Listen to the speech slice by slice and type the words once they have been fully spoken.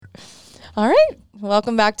All right.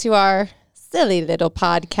 Welcome back to our silly little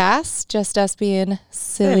podcast. Just us being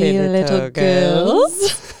silly little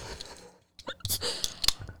girls.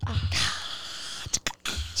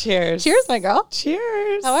 Cheers. Cheers, my girl.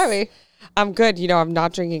 Cheers. How are we? I'm good. You know, I'm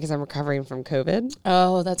not drinking because I'm recovering from COVID.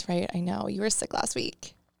 Oh, that's right. I know. You were sick last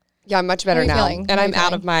week. Yeah, I'm much better now. Feeling? And I'm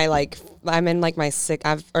out of my, I'm in my sick,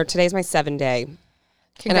 today's my 7th day.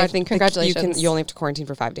 And I think congratulations. you only have to quarantine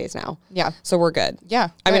for 5 days now. Yeah. So we're good.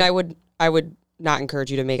 Yeah. I mean, I would not encourage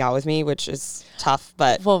you to make out with me, which is tough,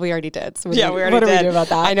 but. Well, we already did. So we already did. What do we do about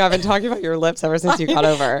that? I know. I've been talking about your lips ever since you got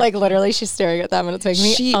over. Like literally she's staring at them and it's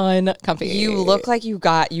making me uncomfy. You look like you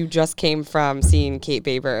just came from seeing Kate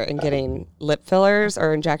Baber and getting lip fillers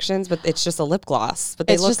or injections, but it's just a lip gloss. But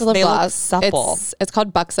they look supple. It's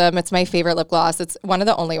called Buxom. It's my favorite lip gloss. It's one of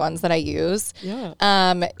the only ones that I use. Yeah.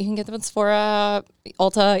 You can get them at Sephora,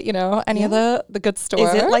 Ulta, you know, any of the good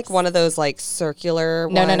stores. Is it like one of those like circular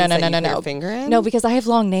ones that you put your finger in? No, because I have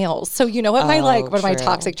long nails. So you know what my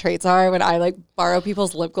toxic traits are when I like borrow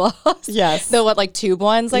people's lip gloss? Yes. The tube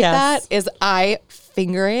ones that is I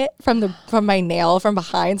finger it from my nail from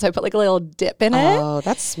behind. So I put like a little dip in it. Oh,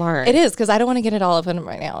 that's smart. It is because I don't want to get it all up under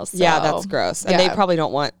my nails. So. Yeah, that's gross. And they probably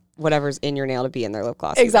don't want whatever's in your nail to be in their lip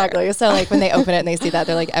gloss. Exactly. Either. So like when they open it and they see that,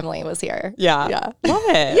 they're like, Emily was here. Yeah. Yeah. Love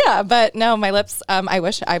it. Yeah. But no, my lips, I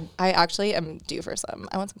wish I actually am due for some.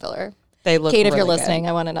 I want some filler. They look Kate, if really you're listening, good.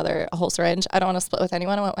 I want a whole syringe. I don't want to split with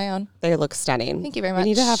anyone. I want my own. They look stunning. Thank you very much.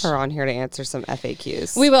 We need to have her on here to answer some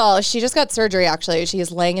FAQs. We will. She just got surgery, actually.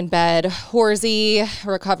 She's laying in bed, horsey,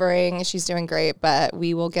 recovering. She's doing great, but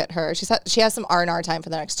we will get her. She has some R&R time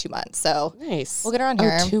for the next 2 months, so nice. We'll get her on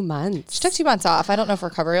here. 2 months. She took 2 months off. I don't know if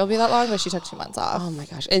recovery will be that long, but she took 2 months off. Oh my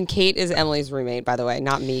gosh. And Kate is Emily's roommate, by the way.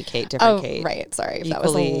 Not me, Kate. Different Kate. Right. Sorry. If Equally that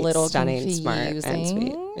was a little stunning, confusing. smart, and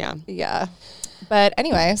sweet. Yeah. Yeah. But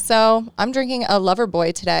anyway, so I'm drinking a Lover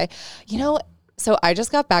Boy today. You know, so I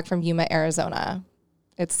just got back from Yuma, Arizona.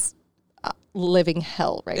 It's living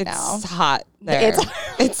hell now. It's hot there.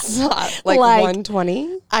 It's hot. Like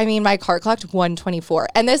 120? I mean, my car clocked 124.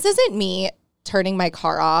 And this isn't me turning my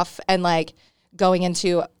car off and like going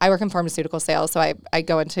into, I work in pharmaceutical sales, so I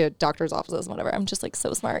go into doctor's offices and whatever. I'm just like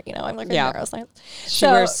so smart, you know, I'm like a neuroscience. She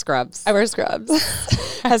wears scrubs. I wear scrubs.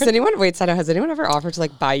 Has anyone ever offered to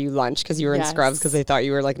like buy you lunch because you were in scrubs because they thought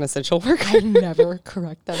you were like an essential worker? I never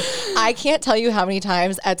correct them. I can't tell you how many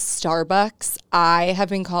times at Starbucks I have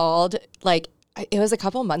been called, like, it was a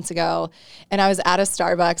couple months ago and I was at a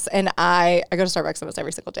Starbucks and I go to Starbucks almost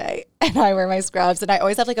every single day and I wear my scrubs and I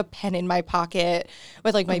always have like a pen in my pocket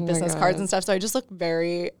with like my business cards and stuff. So I just look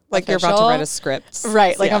very like official. You're about to write a script.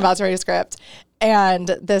 Right. Like I'm about to write a script. And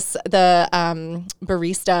the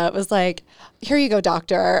barista was like, here you go,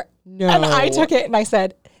 doctor. No. And I took it and I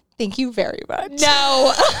said, thank you very much.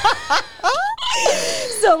 No.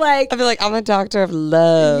 So like, I feel like I'm a doctor of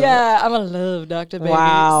love. Yeah, I'm a love doctor, baby.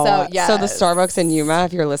 Wow. So yeah. So the Starbucks in Yuma,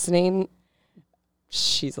 if you're listening,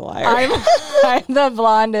 she's a liar. I'm the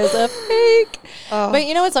blonde is a fake. Oh. But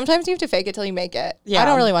you know what? Sometimes you have to fake it till you make it. Yeah. I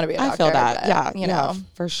don't really want to be a doctor. I feel that. But, yeah. You know,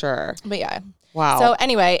 for sure. But yeah. Wow. So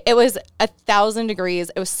anyway, it was 1,000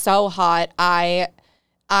 degrees. It was so hot. I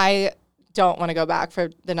don't want to go back for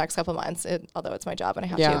the next couple months, although it's my job and I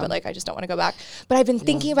have to, but like I just don't want to go back. But I've been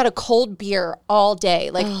thinking about a cold beer all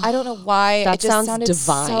day. Like I don't know why. That it just sounds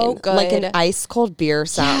divine. So good. Like an ice cold beer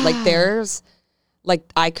sound. Yeah. Like there's like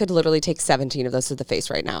I could literally take 17 of those to the face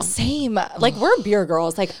right now. Same. Like we're beer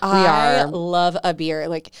girls. Like I love a beer.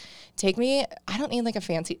 Like take me. I don't need like a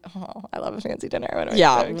fancy. Oh, I love a fancy dinner.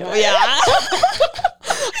 Yeah.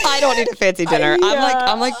 I don't need a fancy dinner.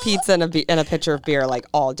 I'm like pizza and a pitcher of beer like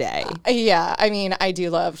all day. Yeah, I mean, I do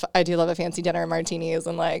love a fancy dinner, martinis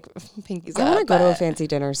and like pinkies. I want to go to a fancy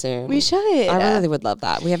dinner soon. We should. I really would love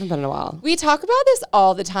that. We haven't been in a while. We talk about this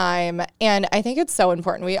all the time, and I think it's so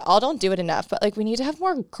important. We all don't do it enough, but like we need to have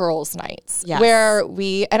more girls' nights where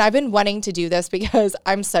and I've been wanting to do this because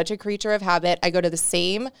I'm such a creature of habit. I go to the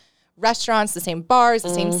same restaurants, the same bars, the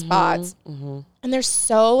same spots, and there's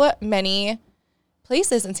so many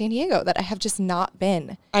places in San Diego that I have just not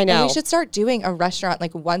been. I know. And we should start doing a restaurant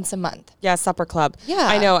like once a month. Yeah, supper club. Yeah.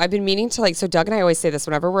 I know. I've been meaning to like, so Doug and I always say this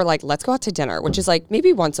whenever we're like, let's go out to dinner, which is like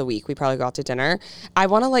maybe once a week we probably go out to dinner. I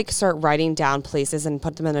want to like start writing down places and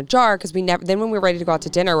put them in a jar because then when we're ready to go out to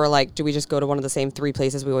dinner, we're like, do we just go to one of the same 3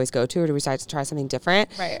 places we always go to or do we decide to try something different?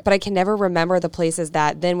 Right. But I can never remember the places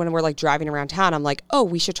that then when we're like driving around town, I'm like, oh,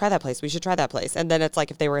 we should try that place. We should try that place. And then it's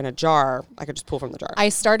like if they were in a jar, I could just pull from the jar. I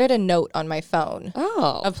started a note on my phone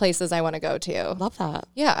of places I want to go to. Love that.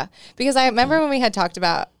 Yeah. Because I remember when we had talked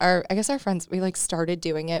about our friends, we like started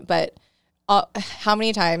doing it, but how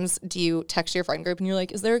many times do you text your friend group and you're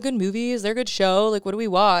like, is there a good movie? Is there a good show? Like, what do we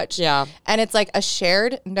watch? Yeah. And it's like a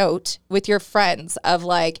shared note with your friends of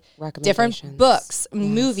like different books,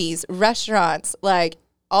 movies, restaurants, like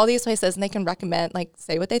all these places, and they can recommend, like,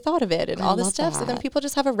 say what they thought of it and all this stuff. So then people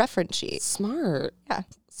just have a reference sheet. Smart. Yeah.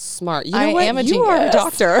 Smart. You know what? Am a you genius. are a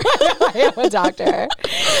doctor. I am a doctor.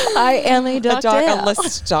 I am a doctor. A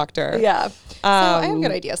list doctor. Yeah. So I have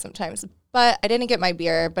good ideas sometimes. But I didn't get my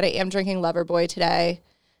beer, but I am drinking Loverboy today.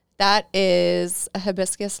 That is a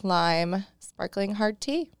hibiscus lime sparkling hard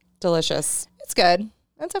tea. Delicious. It's good.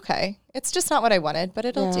 That's okay. It's just not what I wanted, but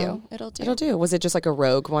it'll do. It'll do. Was it just like a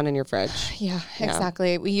rogue one in your fridge? Yeah,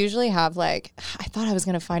 exactly. We usually have like, I thought I was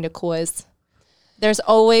going to find a Coors. There's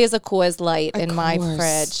always a Coors Light in my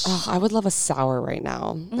fridge. Oh, I would love a sour right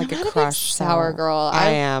now. Like a crushed sour girl. I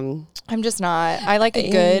am. I'm just not. I like a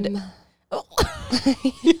good...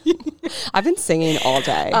 I've been singing all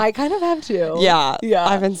day. I kind of have to. Yeah.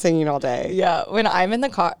 I've been singing all day. Yeah. When I'm in the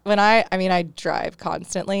car, I drive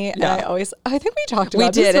constantly. And I think we talked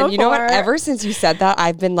about this before. And you know what? Ever since you said that,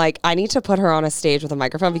 I've been like, I need to put her on a stage with a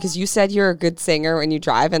microphone because you said you're a good singer when you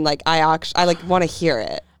drive, and like I like want to hear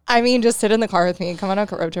it. I mean, just sit in the car with me. Come on a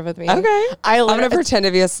road trip with me. Okay. I'm gonna pretend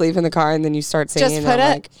to be asleep in the car, and then you start singing. Just put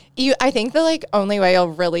it. I think the like only way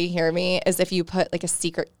you'll really hear me is if you put like a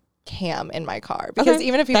secret cam in my car, because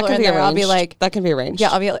even if people are in there, I'll be like, that can be arranged. Yeah,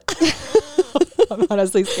 I'll be like, I'm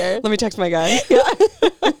honestly scared. Let me text my guy.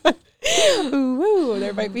 Ooh,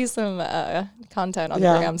 there might be some content on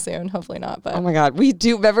the gram soon. Hopefully not. But oh my god, we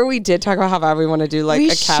did talk about how bad we want to do like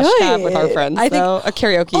a cash cab with our friends. I think a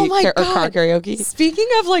karaoke or car karaoke. Speaking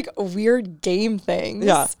of like weird game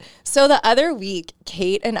things, so the other week,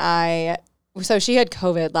 Kate and I. So she had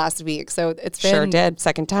COVID last week, so it's been... Sure did.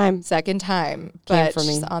 Second time. But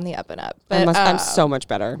she's on the up and up. But I'm so much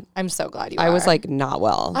better. I'm so glad you are. I was like not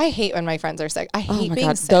well. I hate when my friends are sick. I hate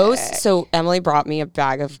being sick. So Emily brought me a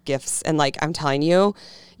bag of gifts, and like I'm telling you,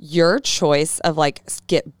 your choice of like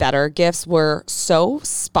get better gifts were so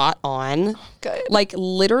spot on. Good. Like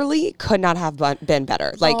literally could not have been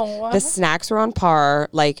better. Like the snacks were on par.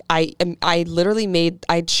 Like I literally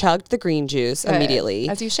I chugged the green juice immediately.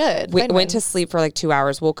 As you should. Went to sleep for like 2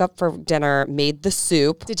 hours, woke up for dinner, made the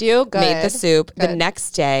soup. Did you? Good. Made the soup. Good. The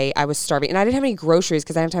next day I was starving, and I didn't have any groceries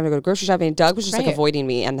because I didn't have time to go to grocery shopping. And Doug was just like avoiding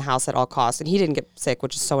me and the house at all costs, and he didn't get sick,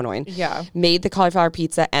 which is so annoying. Yeah. Made the cauliflower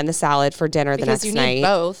pizza and the salad for dinner the next night. Because you need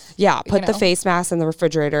both. Yeah, put the face masks in the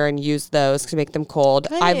refrigerator and use those to make them cold.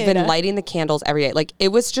 Good. I've been lighting the candles every day. Like, it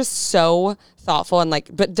was just so thoughtful and like,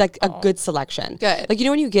 but like a good selection. Good. Like, you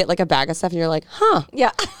know when you get like a bag of stuff and you're like, huh.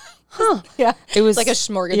 Yeah. Huh. Yeah. It was like a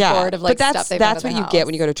smorgasbord of like stuff they've that's what you get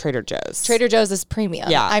when you go to Trader Joe's. Trader Joe's is premium.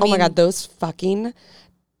 Yeah. I mean, my God, those fucking...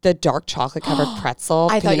 The dark chocolate covered pretzel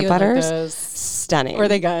peanut butters, stunning. Were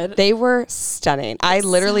they good? They were stunning. I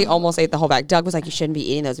literally almost ate the whole bag. Doug was like, "You shouldn't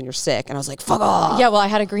be eating those when you're sick," and I was like, "Fuck off." Yeah, well, I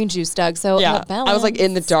had a green juice, Doug. So yeah, I was like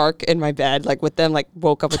in the dark in my bed, like with them, like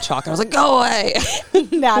woke up with chocolate. I was like, "Go away."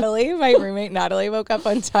 Natalie, my roommate Natalie, woke up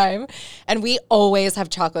one time, and we always have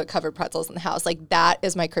chocolate covered pretzels in the house. Like that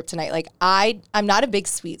is my kryptonite. Like I'm not a big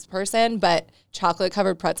sweets person, but chocolate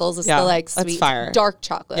covered pretzels is still like sweet, dark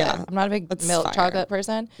chocolate. Yeah. I'm not a big milk chocolate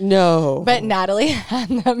person. No. But Natalie had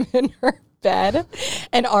them in her bed,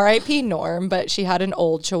 and R.I.P. Norm, but she had an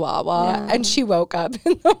old Chihuahua, and she woke up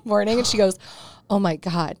in the morning and she goes, "Oh my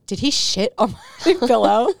God, did he shit on my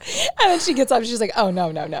pillow?" And then she gets up and she's like, "Oh,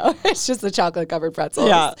 no. It's just the chocolate covered pretzels."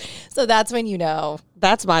 Yeah. So that's when you know.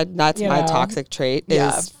 That's my toxic trait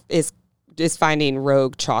is finding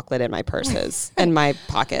rogue chocolate in my purses and my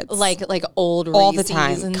pockets. Like old Reese's all the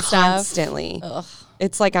time, and constantly. Stuff. Ugh.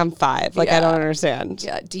 It's like I'm 5. Like I don't understand.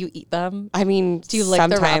 Yeah. Do you eat them? I mean, do you lick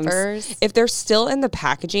the wrappers? If they're still in the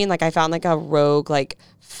packaging, like I found like a rogue like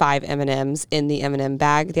 5 M&Ms in the M&M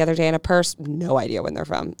bag the other day in a purse. No idea when they're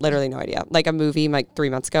from. Literally no idea. Like a movie like 3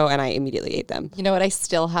 months ago, and I immediately ate them. You know what I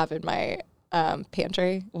still have in my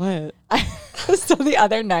pantry? What? So the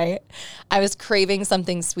other night, I was craving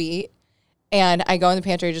something sweet. And I go in the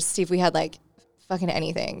pantry just to see if we had like fucking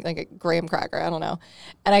anything, like a graham cracker, I don't know.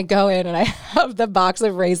 And I go in and I have the box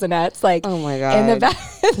of Raisinets like oh my God. in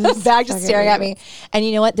the bag just staring at me. And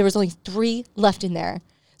you know what? There was only 3 left in there.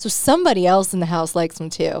 So somebody else in the house likes them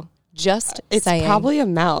too. Just it's saying. Probably a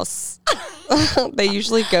mouse. They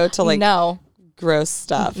usually go to like no. gross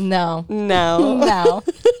stuff. No. No. No.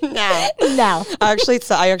 No. I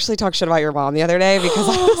actually talked shit about your mom the other day because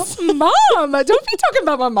I was Mom, don't be talking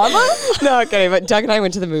about my mama. No, okay, but Doug and I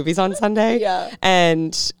went to the movies on Sunday. Yeah.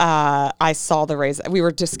 And I saw the raisin. We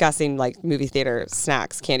were discussing like movie theater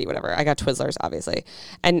snacks, candy, whatever. I got Twizzlers, obviously.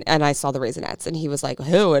 And I saw the Raisinets and he was like,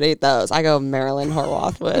 who would eat those? I go, Marilyn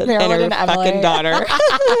Horwath would. Marilyn and fucking Emily. daughter.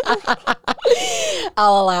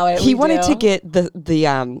 I'll allow it. He wanted to get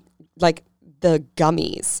the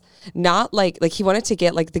gummies. Not like he wanted to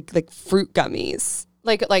get like the fruit gummies.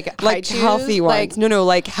 Like healthy ones. No,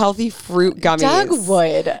 like healthy fruit gummies. Doug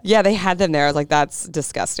would. Yeah, they had them there. I was like, that's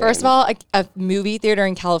disgusting. First of all, a movie theater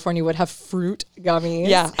in California would have fruit gummies.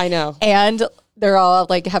 Yeah, I know. And they're all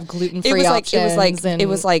like have gluten-free options. It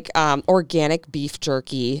was like organic beef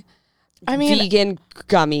jerky. I mean, vegan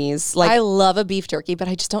gummies. Like, I love a beef jerky, but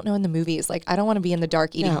I just don't know in the movies. Like, I don't want to be in the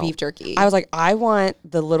dark eating beef jerky. I was like, I want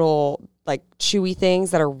the little like chewy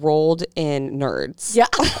things that are rolled in nerds. Yeah.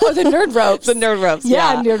 Oh, the nerd ropes. The nerd ropes.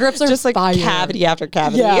 Yeah, nerd ropes are just like fire. cavity after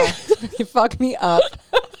cavity. Yeah. You fuck me up.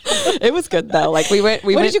 It was good though. Like what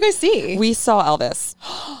did you guys see? We saw Elvis.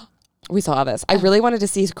 We saw Elvis. I really wanted to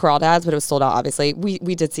see Crawdads, but it was sold out, obviously. We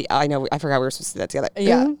did see, I know, I forgot we were supposed to see that together.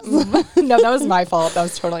 Yeah. No, that was my fault. That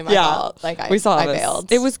was totally my fault. Like, we saw I Elvis.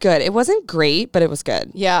 bailed. It was good. It wasn't great, but it was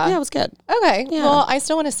good. Yeah. Yeah, it was good. Okay. Yeah. Well, I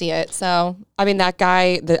still want to see it, so. I mean, that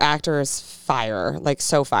guy, the actor is fire, like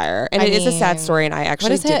so fire. And it is a sad story, and I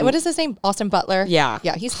actually what is his name? Austin Butler? Yeah.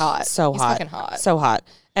 Yeah, he's hot. So he's hot. fucking hot. So hot.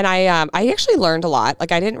 And I actually learned a lot.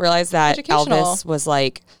 Like, I didn't realize that Elvis was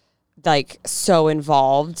like so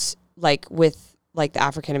involved, like with like the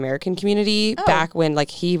African American community back when like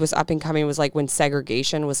he was up and coming, was like when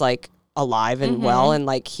segregation was like alive and well, and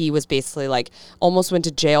like he was basically like almost went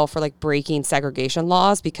to jail for like breaking segregation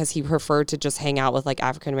laws because he preferred to just hang out with like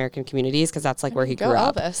African American communities because that's like where he grew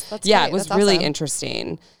up. Elvis. That's yeah, great. it was That's really awesome.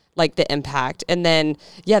 interesting, like the impact. And then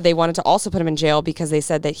they wanted to also put him in jail because they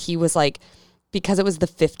said that he was like, because it was the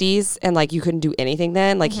 50s and like you couldn't do anything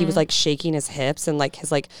then, like he was like shaking his hips and like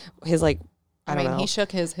his I don't know. He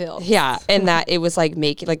shook his hips. Yeah, and that it was like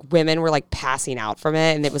making like women were like passing out from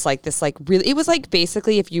it, and it was like this like really. It was like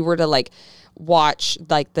basically if you were to like watch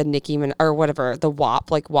like the Nicki or whatever the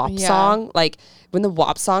WAP song, like when the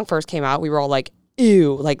WAP song first came out, we were all like,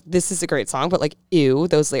 ew, like this is a great song, but like ew,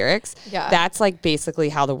 those lyrics. Yeah, that's like basically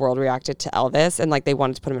how the world reacted to Elvis, and like they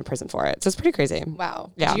wanted to put him in prison for it. So it's pretty crazy.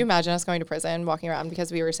 Wow. Yeah. Could you imagine us going to prison, walking around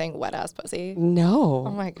because we were saying wet ass pussy? No.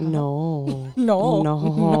 Oh my God. No.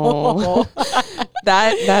 No.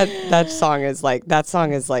 That song is like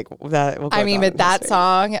that. We'll I mean, but that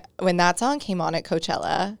song, when that song came on at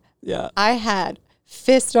Coachella, I had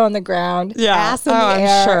fist on the ground, ass in the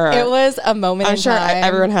air. I'm sure. It was a moment in time. I'm sure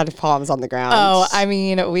everyone had palms on the ground. Oh, I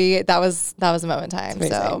mean, that was a moment in time.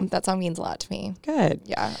 So that song means a lot to me. Good.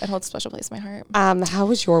 Yeah, it holds a special place in my heart. How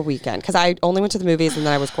was your weekend? Because I only went to the movies and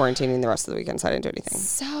then I was quarantining the rest of the weekend, so I didn't do anything.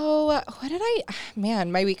 So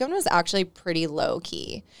my weekend was actually pretty low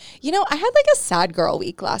key. You know, I had like a sad girl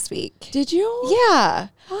week last week. Did you? Yeah.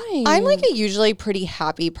 Hi. I'm like a usually pretty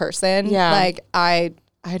happy person. Yeah. Like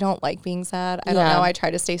I don't like being sad. I don't know. I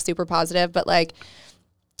try to stay super positive, but like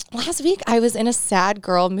last week I was in a sad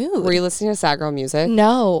girl mood. Were you listening to sad girl music?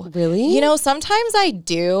 No. Really? You know, sometimes I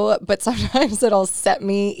do, but sometimes it'll set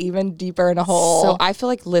me even deeper in a hole. So I feel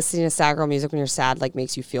like listening to sad girl music when you're sad like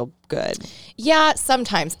makes you feel good. Yeah,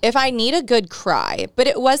 sometimes. If I need a good cry, but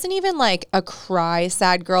it wasn't even like a cry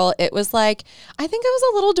sad girl. It was like, I think I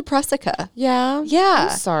was a little depressica. Yeah? Yeah.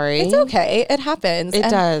 I'm sorry. It's okay. It happens. It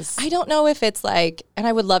does. I don't know if it's like, and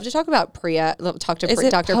I would love to talk about Priya, talk to Is it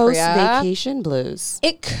Dr. Priya. post-vacation blues?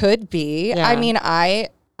 It could be. Yeah. I mean, I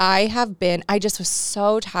just was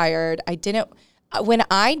so tired. When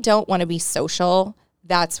I don't want to be social,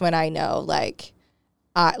 that's when I know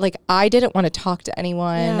I didn't want to talk to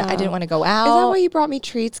anyone. Yeah. I didn't want to go out. Is that why you brought me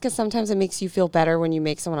treats? Because sometimes it makes you feel better when you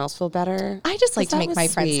make someone else feel better. I just like to make my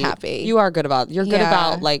friends happy. You're good about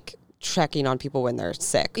like checking on people when they're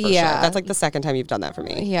sick. For sure. That's like the second time you've done that for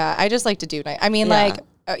me. Yeah, I just like to do nice. I mean,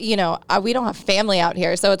 we don't have family out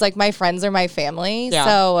here, so it's like my friends are my family. Yeah.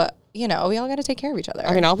 So we all got to take care of each other.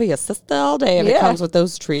 I mean, I'll be a sister all day if it comes with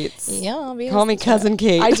those treats. Yeah, I'll be. Call me Cousin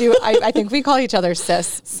Kate. I do. I think we call each other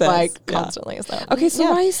sis constantly. So. Okay, so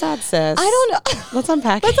why are you sad, sis? I don't know. Let's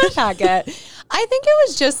unpack it. I think it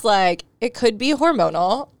was just like, it could be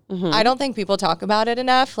hormonal. Mm-hmm. I don't think people talk about it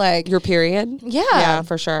enough. Like your period? Yeah,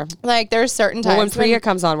 for sure. Like there's certain times when Priya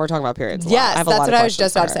comes on, we're talking about periods. Yes, that's what I was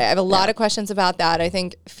just about to say. I have a lot of questions about that. I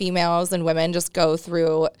think females and women just go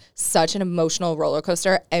through such an emotional roller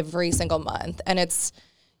coaster every single month, and it's,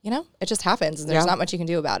 it just happens, and there's not much you can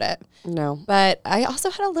do about it. No. But I also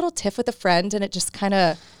had a little tiff with a friend, and it just kind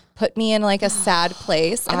of put me in like a sad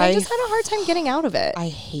place. And I just had a hard time getting out of it. I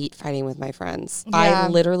hate fighting with my friends. Yeah. I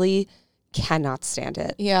literally cannot stand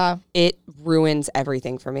it. Yeah. It ruins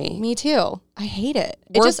everything for me. Me too. I hate it.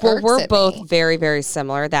 It just irks we're at both me. very, very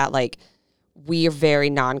similar that like we are very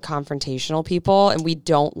non-confrontational people and we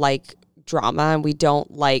don't like drama and we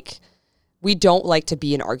don't like to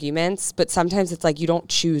be in arguments, but sometimes it's like you don't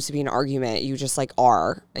choose to be in an argument. You just like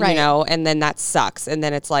are, you know, and then that sucks. And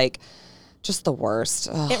then it's like just the worst.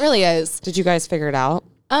 Ugh. It really is. Did you guys figure it out?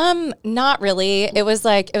 Not really. It was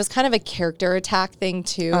kind of a character attack thing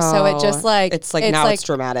too. So it just like it's now it's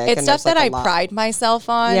dramatic. It's and stuff that I lot. pride myself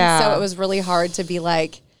on. Yeah. So it was really hard to be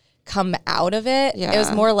like come out of it. Yeah. It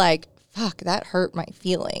was more like, fuck, that hurt my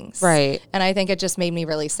feelings. Right. And I think it just made me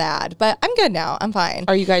really sad. But I'm good now. I'm fine.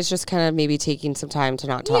 Are you guys just kind of maybe taking some time to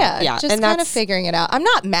not talk? Yeah. Just kind of figuring it out. I'm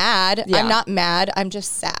not mad. Yeah. I'm not mad. I'm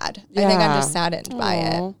just sad. I think I'm just saddened by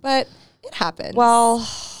it. But it happens. Well,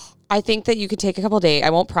 I think that you could take a couple days.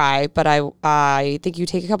 I won't pry, but I think you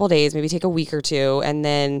take a couple days, maybe take a week or two, and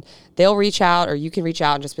then they'll reach out or you can reach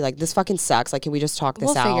out and just be like, this fucking sucks. Like, can we just talk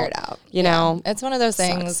this out? We'll figure it out. You know? It's one of those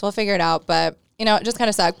things. We'll figure it out. But, you know, it just kind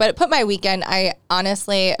of sucked. But it put my weekend,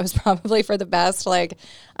 it was probably for the best. Like,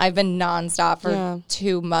 I've been nonstop for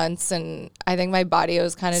 2 months, and I think my body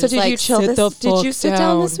was kind of so just did like, you chill this? Did you sit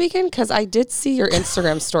down this weekend? Because I did see your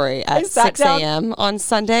Instagram story at 6 a.m. on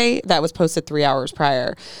Sunday that was posted 3 hours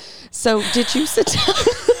prior. So did you sit down?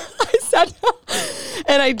 I sat down,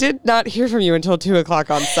 and I did not hear from you until 2 o'clock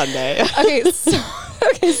on Sunday. Okay,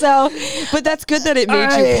 so, but that's good that it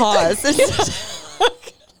made you pause.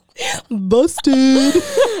 Busted.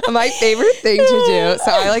 My favorite thing to do.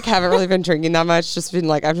 So I haven't really been drinking that much.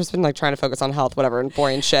 I've just been trying to focus on health, whatever, and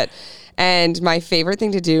boring shit. And my favorite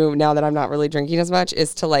thing to do now that I'm not really drinking as much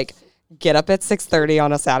is to get up at 6:30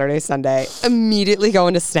 on a Saturday, Sunday, immediately go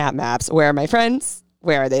into Snap Maps. Where are my friends?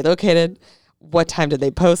 Where are they located? What time did they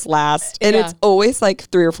post last? And it's always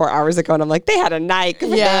 3 or 4 hours ago. And I'm like, they had a night for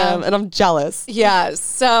them. And I'm jealous. Yeah.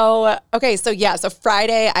 So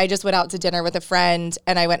Friday, I just went out to dinner with a friend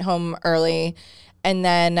and I went home early. And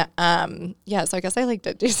then, so I guess I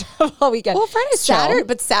did do stuff all weekend. Well, Friday's chill.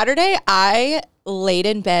 But Saturday, I laid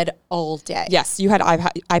in bed all day. Yes, you had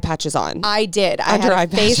eye patches on. I did. I had eye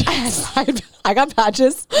patches. I got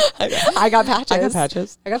patches. I got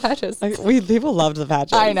patches. People loved the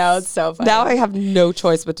patches. I know, it's so funny. Now I have no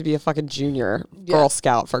choice but to be a fucking junior Girl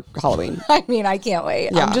Scout for Halloween. I mean, I can't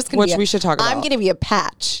wait. Yeah, I'm just gonna we should talk about. I'm gonna be a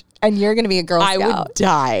patch. And you're going to be a Girl Scout. I would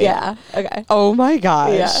die. Yeah. Okay. Oh my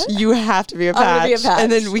gosh. Yeah. You have to be a patch. I'm going to be a patch.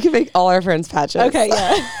 And then we can make all our friends patches. Okay,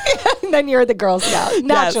 yeah. And then you're the Girl Scout.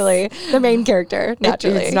 Naturally. Yes. The main character.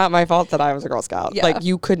 Naturally. It's not my fault that I was a Girl Scout. Yeah.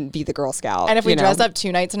 You couldn't be the Girl Scout. And if we dress up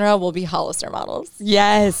 2 nights in a row, we'll be Hollister models.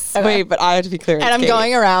 Yes. Okay. Wait, but I have to be clearance And I'm Kate.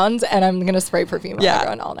 going around and I'm going to spray perfume on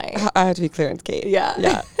everyone all night. I have to be clearance Kate. Yeah.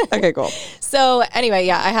 Yeah. Okay, cool. So anyway,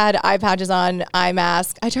 I had eye patches on, eye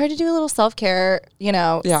mask. I tried to do a little self-care,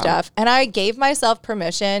 stuff. And I gave myself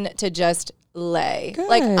permission to just lay.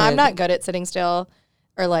 Good. I'm not good at sitting still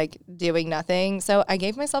or doing nothing. So I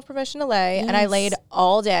gave myself permission to lay and I laid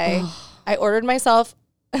all day. I ordered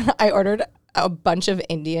a bunch of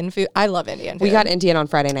Indian food. I love Indian food. We got Indian on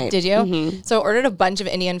Friday night. Did you? Mm-hmm. So I ordered a bunch of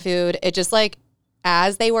Indian food. It just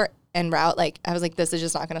as they were en route, I was like, this is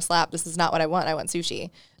just not going to slap. This is not what I want. I want sushi.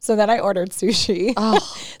 So then I ordered sushi. Oh.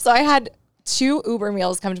 So I had 2 Uber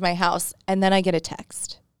meals come to my house and then I get a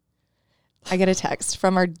text.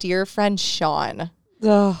 From our dear friend Sean.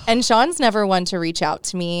 Ugh. And Sean's never one to reach out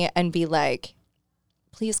to me and be like,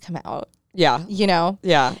 please come out. Yeah.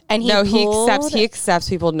 Yeah. And he accepts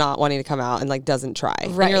people not wanting to come out and doesn't try.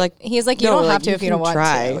 Right. And you're like, he's like, you don't have to if you don't want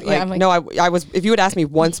to. Yeah, I'm like, no, I was, if you would ask me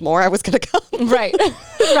once more, I was going to come. Right.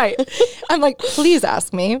 Right. I'm like, please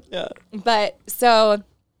ask me. Yeah. But so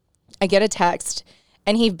I get a text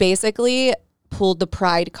and he basically pulled the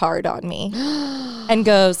pride card on me and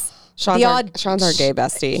goes, Sean's our gay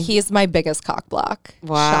bestie. He's my biggest cock block.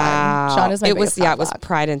 Wow. Sean is my biggest cock block. It was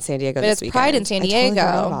Pride in San Diego this weekend. Pride in San Diego. I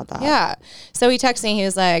totally forgot about that. Yeah. So he texted me. He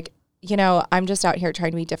was like, I'm just out here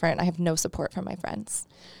trying to be different. I have no support from my friends.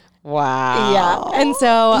 Wow. Yeah. And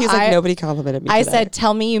so he's like, nobody complimented me I today. said,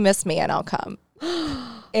 tell me you miss me and I'll come.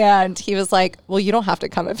 And he was like, well, you don't have to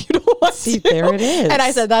come if you don't want to. See, there it is. And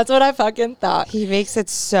I said, that's what I fucking thought. He makes it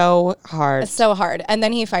so hard. It's so hard. And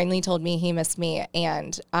then he finally told me he missed me.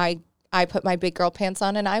 And I I put my big girl pants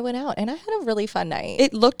on and I went out and I had a really fun night.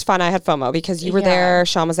 It looked fun. I had FOMO because you were there,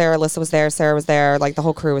 Sean was there, Alyssa was there, Sarah was there, like the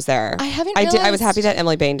whole crew was there. I was happy that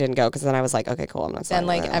Emily Bain didn't go because then I was like, okay, cool, I'm not saying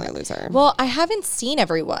like a loser. Well, I haven't seen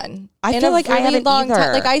everyone. I feel like I haven't either.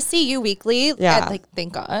 Like I see you weekly. Yeah. Like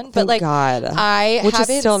thank God. But like which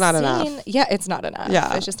is still not enough. Yeah, it's not enough.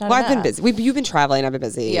 Yeah. It's just not enough. Well, I've been busy. You've been traveling. I've been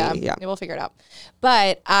busy. Yeah. We'll figure it out.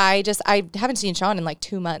 But I haven't seen Sean in like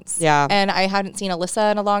 2 months. Yeah. And I hadn't seen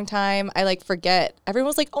Alyssa in a long time. I like forget. Everyone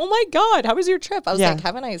was like, "Oh my God, how was your trip?" I was like,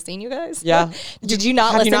 "Haven't I seen you guys?" Yeah. Did you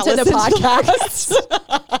not listen to the podcast?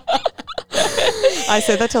 I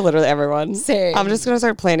say that to literally everyone. Same. I'm just gonna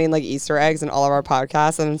start planting like Easter eggs in all of our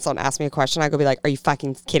podcasts, and when someone asks me a question, I go be like, "Are you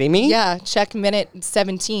fucking kidding me?" Yeah. Check minute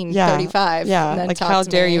 17:35. Yeah. Like, how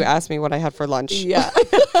dare you ask me what I had for lunch? Yeah.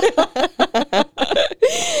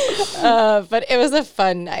 But it was a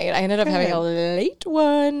fun night. I ended up having a late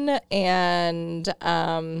one, and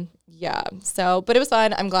but it was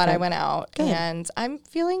fun. I'm glad I went out, and I'm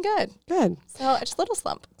feeling good. Good. So just a little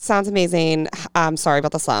slump. Sounds amazing. I'm sorry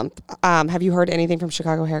about the slump. Have you heard anything from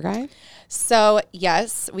Chicago Hair Guy? So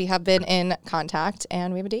yes, we have been in contact,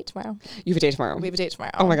 and we have a date tomorrow. You have a date tomorrow? We have a date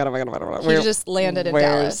tomorrow. Oh my God. We just landed in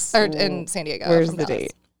Dallas, or in San Diego. Where's the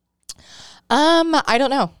date? I don't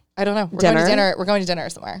know. We're going to dinner. We're going to dinner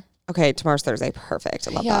somewhere. Okay, tomorrow's Thursday. Perfect.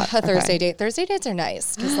 I love that. Yeah, a Thursday date. Thursday dates are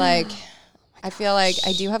nice because like I feel like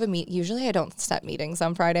I do have a meet. Usually I don't set meetings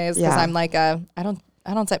on Fridays because I'm like I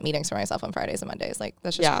don't set meetings for myself on Fridays and Mondays. Like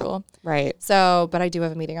that's just cool. Right. So, but I do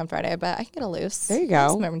have a meeting on Friday, but I can get a loose. There you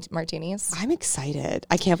go. Some martinis. I'm excited.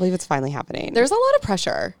 I can't believe it's finally happening. There's a lot of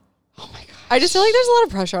pressure. Oh my gosh. I just feel like there's a lot of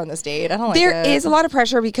pressure on this date. I don't like it. There is a lot of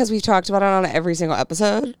pressure because we've talked about it on every single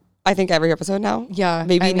episode. I think every episode now. Yeah.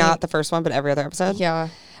 Maybe not the first one, but every other episode. Yeah.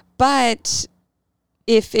 But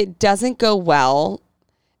if it doesn't go well,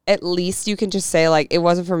 at least you can just say like, it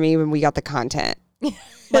wasn't for me when we got the content.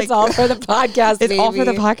 Like, it's all for the podcast, baby. It's all for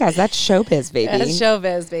the podcast. That's showbiz, baby. That's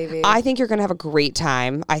showbiz, baby. I think you're going to have a great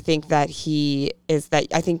time. I think that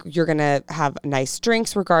I think you're going to have nice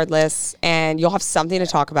drinks regardless, and you'll have something to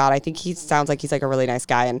talk about. I think he sounds like he's like a really nice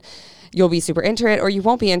guy, and you'll be super into it, or you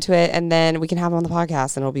won't be into it, and then we can have him on the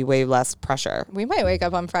podcast, and it'll be way less pressure. We might wake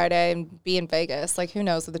up on Friday and be in Vegas. Like, who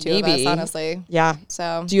knows with the two of us, honestly. Yeah.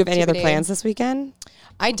 So, do you have any other plans this weekend?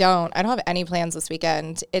 I don't have any plans this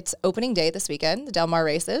weekend. It's opening day this weekend, the Del Mar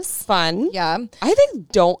races. Fun. Yeah. I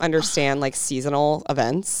don't understand like seasonal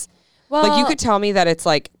events. Well, like you could tell me that it's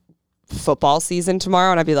like football season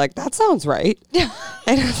tomorrow and I'd be like, that sounds right.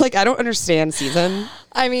 And like, I don't understand season.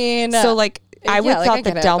 I mean, so like, I would thought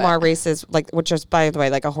the Del Mar races, like, which is, by the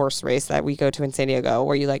way, like a horse race that we go to in San Diego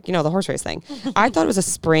where you like, the horse race thing. I thought it was a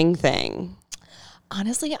spring thing.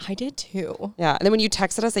 Honestly, I did too. Yeah. And then when you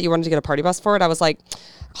texted us that you wanted to get a party bus for it, I was like,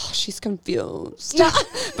 oh, she's confused.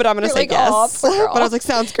 But I'm going to say like, yes. But I was like,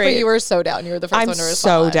 sounds great. But you were so down. You were the first one to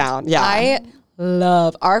respond. I'm so down. Yeah. I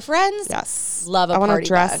love our friends. Yes. Love a party bus. I want to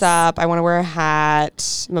dress up. I want to wear a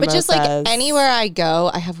hat. Mimosas. But just like anywhere I go,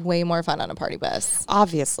 I have way more fun on a party bus.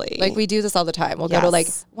 Obviously. Like we do this all the time. We'll go to like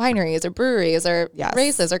wineries or breweries or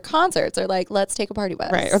races or concerts or like, let's take a party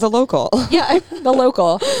bus. Right. Or the local. Yeah. The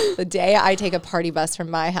local. The day I take a party bus from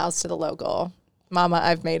my house to the local. Mama,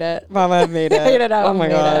 I've made it. Mama, I've made it. Made it out. Oh my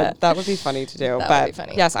God. That would be funny to do. That would be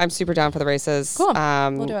funny. Yes, I'm super down for the races. Cool.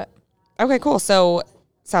 We'll do it. Okay, cool. So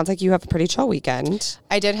sounds like you have a pretty chill weekend.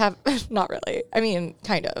 I did have, not really. I mean,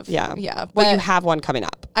 kind of. Yeah. Yeah. Well, you have one coming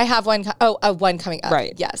up. I have one. One coming up.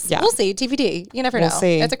 Right. Yes. Yeah. We'll see. TBD. You never know.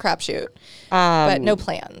 See. It's a crapshoot. But no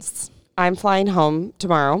plans. I'm flying home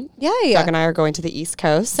tomorrow. Yay. Doug and I are going to the East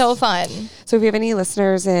Coast. So fun. So if you have any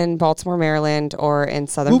listeners in Baltimore, Maryland, or in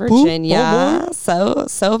Southern Virginia,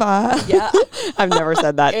 Sova. Yeah. I've never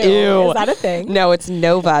said that. Ew. Is that a thing? No, it's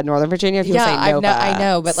Nova, Northern Virginia. People say Nova. I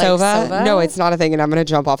know, but Sova? like Sova? No, it's not a thing, and I'm going to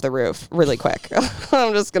jump off the roof really quick.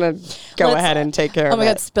 I'm just going to go ahead and take care of it. Oh my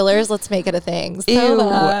God, Spillers, let's make it a thing.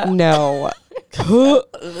 Sova. Ew, no.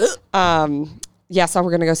 Yeah, so we're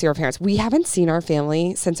going to go see our parents. We haven't seen our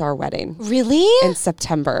family since our wedding. Really? In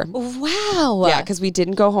September. Wow. Yeah, because we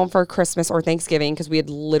didn't go home for Christmas or Thanksgiving because we had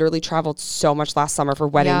literally traveled so much last summer for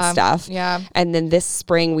wedding stuff. Yeah. And then this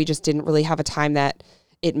spring, we just didn't really have a time that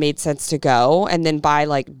it made sense to go. And then by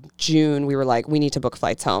like June, we were like, we need to book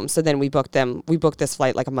flights home. So then we booked this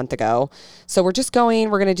flight like a month ago. So we're just going.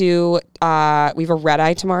 We're going to do, we have a red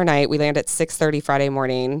eye tomorrow night. We land at 6:30 Friday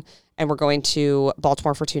morning. and we're going to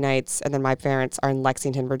Baltimore for 2 nights, and then my parents are in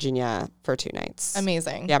Lexington, Virginia for 2 nights.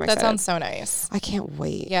 Amazing. Yeah, I'm excited. That sounds so nice. I can't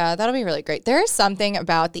wait. Yeah, that'll be really great. There is something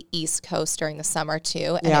about the East Coast during the summer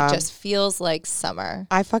too, and it just feels like summer.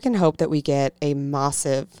 I fucking hope that we get a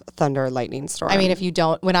massive thunder lightning storm. I mean, if you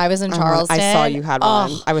don't, when I was in Charleston, I saw you had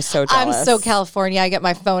one. I was so jealous. I'm so California. I get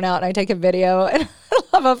my phone out and I take a video and I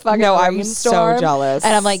love a fucking I'm so jealous.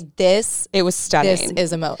 And I'm like, it was stunning.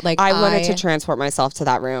 This is I wanted to transport myself to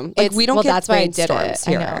that room. Like, we don't get that's why I did it.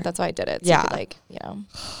 Here. I know. That's why I did it. So you could,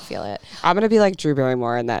 feel it. I'm going to be like Drew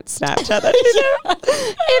Barrymore in that Snapchat that you do.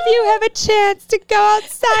 If you have a chance to go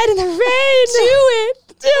outside in the rain,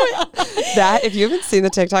 do it. That, if you haven't seen the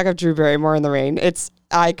TikTok of Drew Barrymore in the rain, it's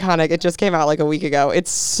iconic. It just came out like a week ago.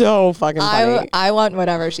 It's so fucking funny. I want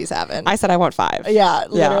whatever she's having. I said I want 5. Yeah,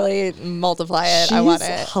 literally multiply it. I want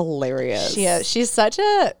it. Hilarious. She is. She's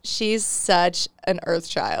such an earth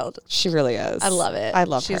child. She really is. I love it. I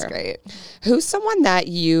love her. She's great. Who's someone that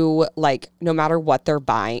you like, no matter what they're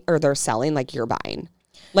buying or they're selling, like you're buying?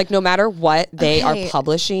 Like no matter what they are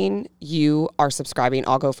publishing, you are subscribing.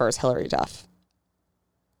 I'll go first. Hilary Duff.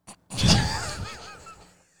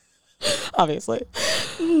 Obviously.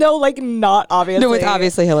 No, like not obviously. No, it's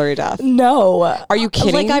obviously Hilary Duff. No. Are you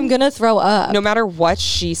kidding? Like I'm going to throw up. No matter what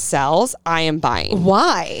she sells, I am buying.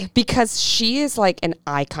 Why? Because she is like an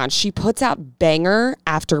icon. She puts out banger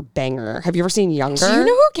after banger. Have you ever seen Younger? Do you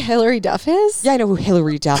know who Hilary Duff is? Yeah, I know who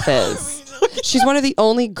Hilary Duff is. She's one of the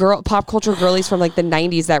only pop culture girlies from like the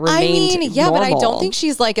 90s that remained normal. But I don't think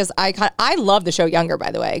she's like as icon. I love the show Younger, by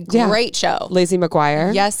the way. Great show. Lizzie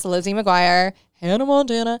McGuire. Yes, Lizzie McGuire. Hannah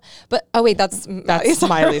Montana. But, that's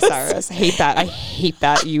Miley Cyrus. Hate that. I hate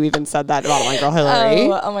that you even said that about my girl Hilary.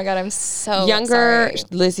 Oh my God, I'm so Younger, sorry.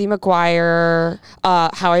 Lizzie McGuire,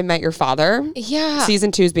 How I Met Your Father. Yeah.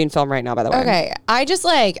 Season 2 is being filmed right now, by the way. Okay. I just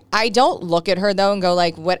I don't look at her though and go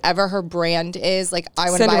like, whatever her brand is, like I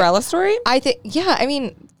want to buy. Cinderella Story? I think, I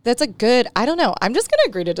mean, that's a good, I don't know. I'm just going to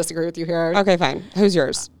agree to disagree with you here. Okay, fine. Who's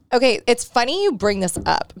yours? Okay, it's funny you bring this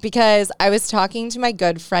up because I was talking to my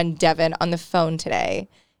good friend Devin on the phone today.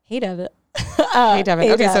 Hey, Devin. Hey,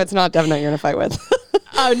 Devin. Okay, so it's not Devin that you're going to fight with.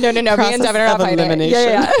 Oh, no. Me and Devin are not fighting.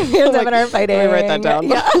 Yeah. Me and Devin are fighting. Let me write that down.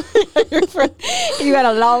 Yeah. You had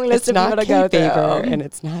a long list of people to go through. And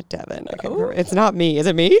it's not Devin. Okay, it's not me. Is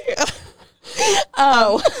it me?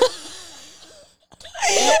 Oh.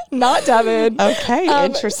 Not Devin. Okay,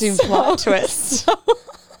 interesting plot twist.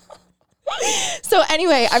 So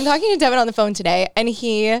anyway, I'm talking to Devin on the phone today, and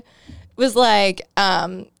he was like,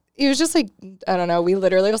 he was just like, I don't know, we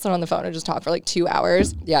literally just went on the phone and just talked for like 2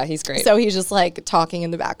 hours. Yeah, he's great. So he's just like talking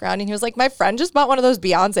in the background, and he was like, my friend just bought one of those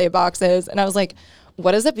Beyonce boxes, and I was like,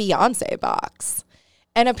 what is a Beyonce box?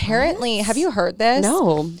 And apparently, have you heard this?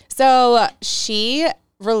 No. So she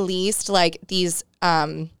released like these,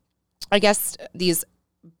 I guess these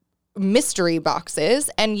mystery boxes,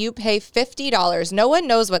 and you pay $50. No one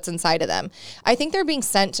knows what's inside of them. I think they're being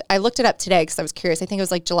sent. I looked it up today because I was curious. I think it was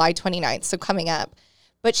like July 29th, so coming up.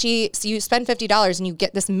 But so you spend $50 and you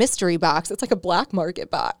get this mystery box. It's like a black market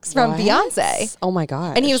box from Beyonce. Oh my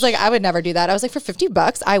God. And he was like, I would never do that. I was like, for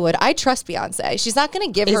 $50, I would. I trust Beyonce. She's not going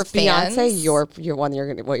to give her fans. Is Beyonce your one?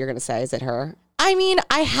 What you're going to say? Is it her? I mean,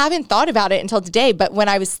 I haven't thought about it until today, but when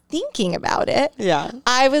I was thinking about it,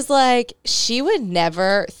 I was like, she would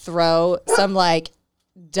never throw some like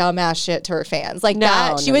dumbass shit to her fans like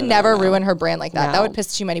that. She would never ruin her brand like that. No. That would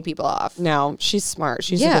piss too many people off. No, she's smart.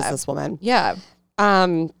 She's a businesswoman. Yeah.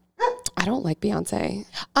 I don't like Beyonce.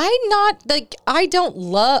 I'm not like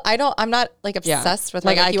I'm not like obsessed with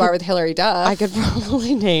her like you are with Hilary Duff. I could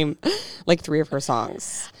probably name like 3 of her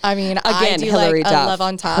songs. I mean, again, I do Hilary like Duff. Love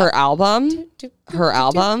on Top. Her album,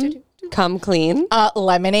 Come Clean.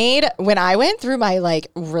 Lemonade. When I went through my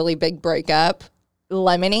like really big breakup,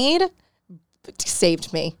 Lemonade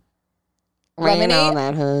saved me. Lemonade.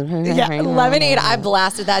 Lemonade. I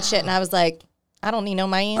blasted that shit and I was like, I don't need no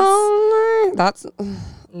money. Oh, that's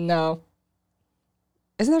no.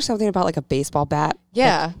 Isn't there something about like a baseball bat?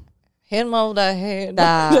 Yeah. Like, hit him over the head.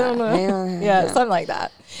 Yeah, something like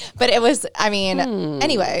that. But it was, I mean,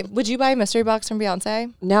 anyway, would you buy a mystery box from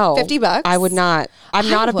Beyonce? No. $50? I would not. I'm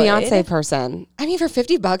not a Beyonce person. I mean, for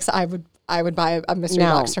 $50, I would buy a mystery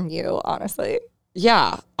box from you, honestly.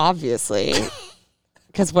 Yeah, obviously.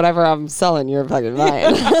 Because whatever I'm selling, you're fucking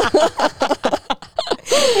buying.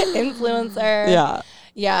 Influencer. Yeah.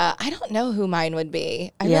 Yeah, I don't know who mine would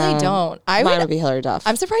be. I really don't. Mine would be Hilary Duff.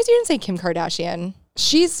 I'm surprised you didn't say Kim Kardashian.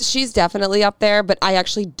 She's definitely up there, but I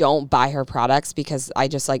actually don't buy her products because I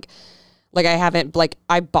just like Like I haven't, like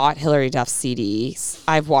I bought Hilary Duff's CDs.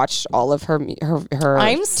 I've watched all of her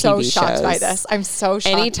I'm so TV shocked shows. by this. I'm so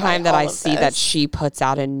shocked. Anytime that I see this. that she puts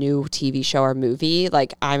out a new TV show or movie,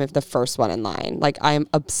 like I'm the first one in line. Like I am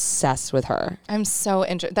obsessed with her. I'm so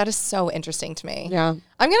that is so interesting to me. Yeah.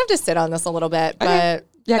 I'm going to have to sit on this a little bit, but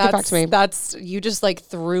yeah, get back to me. That's, you just like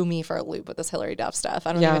threw me for a loop with this Hilary Duff stuff.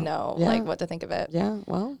 I don't even know like what to think of it. Yeah,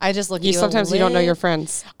 well. I just look at you. Sometimes you don't know your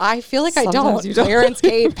friends. I feel like Sometimes I don't. you don't. Clarence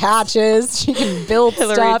Kate patches. She can build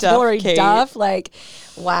Hilary stuff. Duff, Hilary Kate. Duff. Like,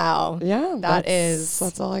 wow. Yeah.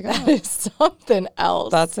 That's all I got. That is something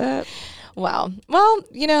else. That's it. Wow. Well,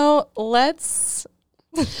 you know, let's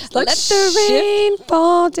let the rain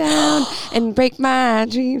fall down and break my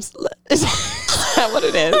dreams. Is that what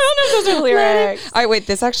it is? I don't know if those are lyrics. All right, wait.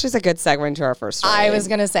 This actually is a good segue into our first story. I was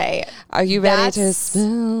going to say. Are you ready to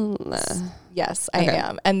spill? Yes, I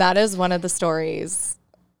am. And that is one of the stories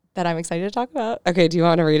that I'm excited to talk about. Okay, do you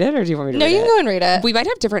want to read it or do you want me to read it? No, you can go and read it. We might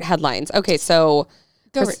have different headlines. Okay, so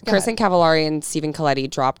Kristin Cavallari and Stephen Colletti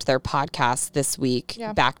dropped their podcast this week,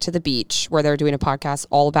 Back to the Beach, where they're doing a podcast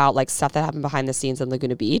all about like stuff that happened behind the scenes in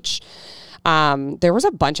Laguna Beach. There was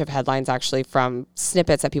a bunch of headlines actually from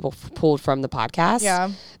snippets that people pulled from the podcast.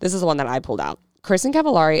 Yeah. This is the one that I pulled out. Kristin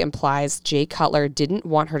Cavallari implies Jay Cutler didn't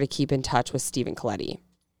want her to keep in touch with Stephen Colletti.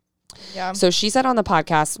 Yeah. So she said on the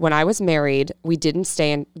podcast, when I was married, we didn't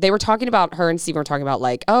stay in. They were talking about, her and Stephen were talking about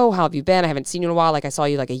like, oh, how have you been? I haven't seen you in a while. Like I saw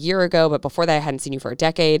you like a year ago, but before that I hadn't seen you for a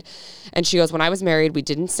decade. And she goes, when I was married, we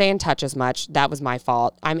didn't stay in touch as much. That was my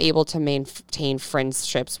fault. I'm able to maintain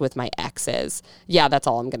friendships with my exes. Yeah, that's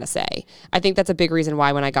all I'm going to say. I think that's a big reason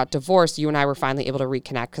why when I got divorced, you and I were finally able to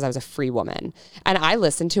reconnect because I was a free woman. And I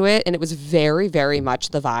listened to it and it was very, very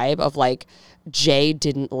much the vibe of like, Jay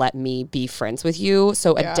didn't let me be friends with you.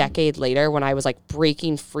 So a decade later, when I was like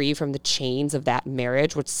breaking free from the chains of that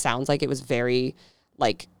marriage, which sounds like it was very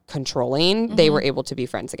like controlling, they were able to be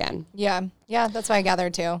friends again. Yeah. Yeah. That's what I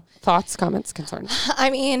gathered too. Thoughts, comments, concerns?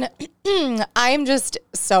 I mean, I'm just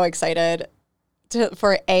so excited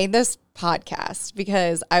for this podcast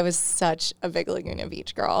because I was such a big Laguna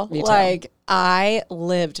Beach girl. Me too. Like I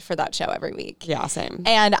lived for that show every week. Yeah, same.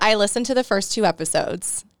 And I listened to the first 2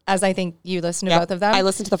 episodes. As I think you listened to both of them. I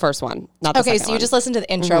listened to the first one, not the second so you one. just listened to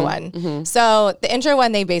the intro one. So the intro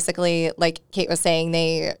one, they basically, like Kate was saying,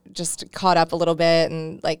 they just caught up a little bit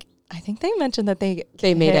and like, I think they mentioned that they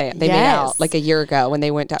made out like a year ago when they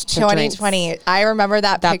went to 2020. drinks. I remember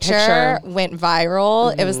that picture went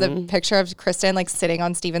viral. It was the picture of Kristen like sitting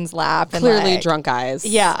on Steven's lap. And Clearly like, drunk eyes.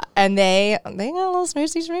 Yeah. And they got a little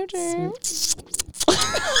smoochy.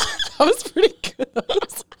 That was pretty good.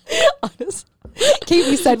 Honestly.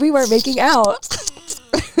 Katie said we weren't making out.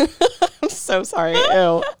 I'm so sorry.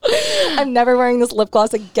 Ew. I'm never wearing this lip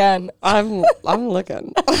gloss again. I'm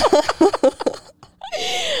looking.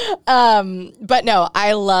 But no,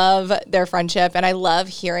 I love their friendship and I love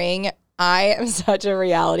hearing. I am such a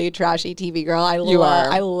reality trashy TV girl. I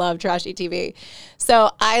love trashy TV.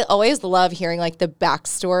 So I always love hearing like the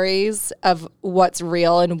backstories of what's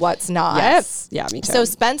real and what's not. Yes. Yeah, me too. So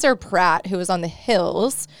Spencer Pratt, who was on The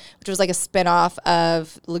Hills, which was like a spinoff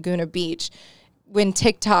of Laguna Beach, when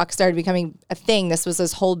TikTok started becoming a thing, this was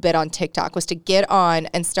his whole bit on TikTok, was to get on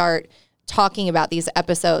and start talking about these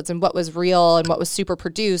episodes and what was real and what was super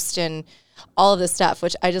produced and all of this stuff,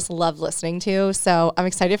 which I just love listening to. So I'm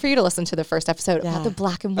excited for you to listen to the first episode about the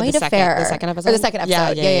black and white affair. The second episode? Or the second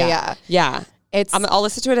episode. Yeah. I'll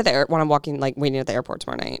listen to it when I'm walking, like waiting at the airport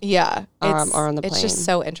tomorrow night. Yeah. Or on the plane. It's just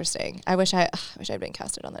so interesting. I wish I'd been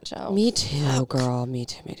casted on that show. Me too, girl. Me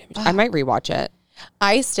too. I might rewatch it.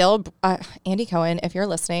 I still, Andy Cohen, if you're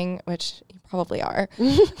listening, which you probably are,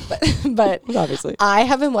 but obviously, I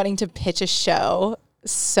have been wanting to pitch a show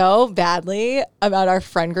so badly about our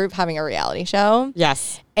friend group having a reality show.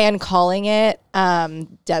 Yes. And calling it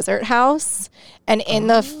Desert House. And in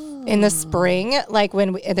the spring, like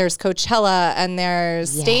when there's Coachella and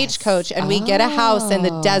there's Stagecoach and we get a house in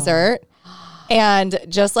the desert and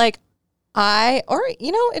just like it doesn't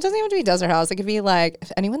even have to be Desert House. It could be like,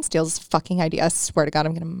 if anyone steals this fucking idea, I swear to God,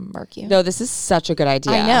 I'm going to murk you. No, this is such a good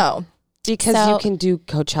idea. I know. Because you can do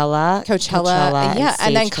Coachella, yeah,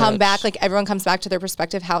 and then come back, like everyone comes back to their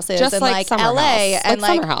respective houses, just and like Summer LA, House. and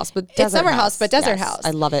like Summer House, but Desert it's Summer House, but Desert yes. House.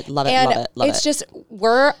 I love it. It's just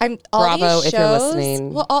all Bravo these shows, if you're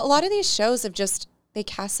listening. Well, a lot of these shows have just they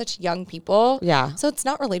cast such young people. Yeah. So it's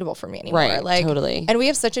not relatable for me anymore. Right. Like, totally. And we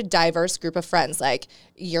have such a diverse group of friends. Like,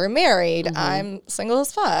 you're married. I'm single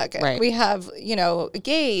as fuck. Right. We have,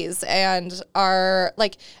 gays and our,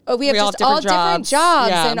 like, we have all just all different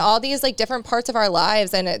jobs Yeah. and all these, like, different parts of our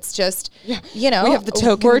lives. And it's just, we have the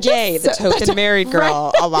token we're gay, the token married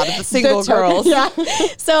girl, a lot of the single girls. Yeah.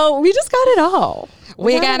 So we just got it all.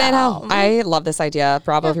 We got it all. I love this idea.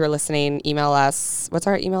 Bravo, if you're listening, email us. What's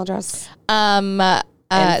our email address? I don't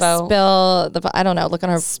know. Look on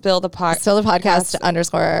our Spill the podcast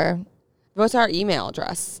 _ What's our email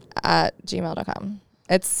address? at gmail.com.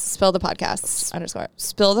 It's _ _. Spill the podcast _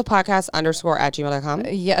 at gmail.com.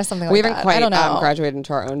 Yeah, something like that. We haven't quite I don't know. graduated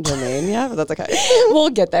into our own domain yet, but that's okay. We'll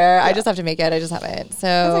get there. Yeah. I just have to make it. I just haven't.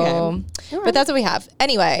 So, that's okay. But that's what we have.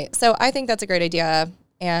 Anyway, so I think that's a great idea.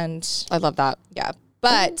 And I love that. Yeah.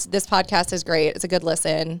 But this podcast is great. It's a good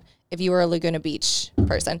listen if you were a Laguna Beach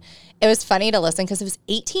person. It was funny to listen because it was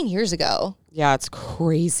 18 years ago. Yeah, it's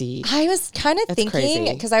crazy. I was kind of thinking,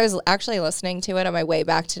 crazy. because I was actually listening to it on my way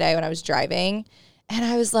back today when I was driving. And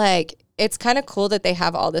I was like, it's kind of cool that they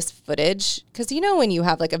have all this footage. Because when you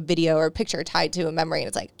have like a video or a picture tied to a memory and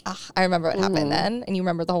it's like, I remember what happened then. And you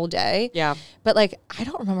remember the whole day. Yeah. But like, I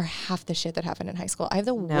don't remember half the shit that happened in high school. I have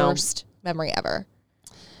the worst memory ever.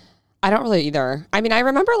 I don't really either. I mean, I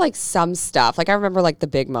remember like some stuff. Like I remember like the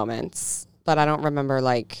big moments, but I don't remember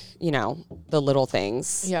like, the little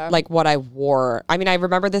things. Yeah. Like what I wore. I mean, I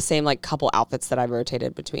remember the same like couple outfits that I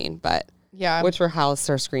rotated between, but yeah, which were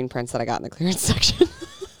Hollister screen prints that I got in the clearance section.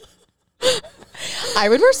 I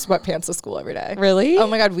would wear sweatpants to school every day. Really? Oh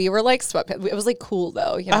my God. We were like sweatpants. It was like cool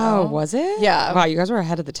though. Oh, was it? Yeah. Wow. You guys were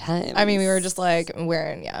ahead of the time. I mean, we were just like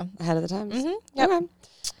wearing, ahead of the times. Yep. Okay.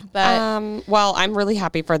 But well, I'm really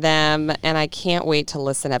happy for them, and I can't wait to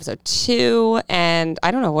listen to episode 2. And I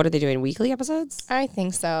don't know, what are they doing? Weekly episodes? I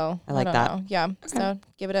think so. I like don't that. know. Yeah. Okay. So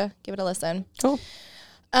give it a listen. Cool.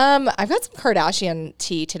 I've got some Kardashian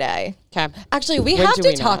tea today. Okay. Actually, we have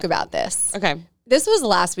to talk about this. Okay. This was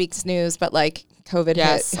last week's news, but like COVID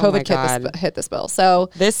Yes. hit the spill. So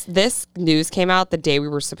this news came out the day we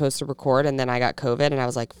were supposed to record, and then I got COVID, and I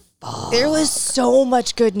was like, fuck. there was so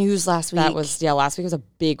much good news last week. Last week was a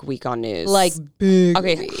big week on news. Like big.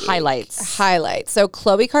 Okay, week. highlights. So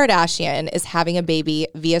Khloe Kardashian is having a baby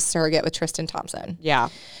via surrogate with Tristan Thompson. Yeah.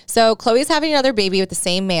 So Khloe's having another baby with the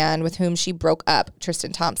same man with whom she broke up,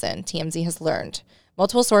 Tristan Thompson, TMZ has learned.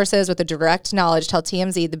 Multiple sources with a direct knowledge tell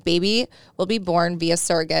TMZ the baby will be born via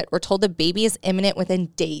surrogate. We're told the baby is imminent within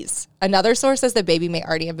days. Another source says the baby may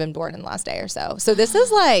already have been born in the last day or so. So this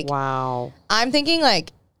is like, wow. I'm thinking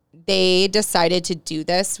like they decided to do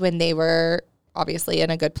this when they were obviously in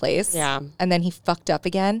a good place. Yeah. And then he fucked up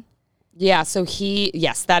again. Yeah, so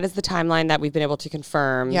that is the timeline that we've been able to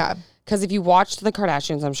confirm. Yeah. Because if you watched the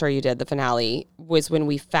Kardashians, I'm sure you did, the finale was when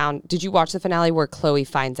we found, did you watch the finale where Khloe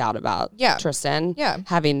finds out about Tristan? Yeah.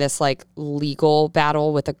 Having this like legal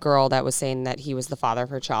battle with a girl that was saying that he was the father of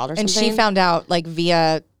her child or something. And she found out like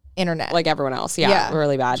via internet. Like everyone else. Yeah.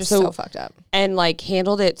 Really bad. Just so fucked up. And like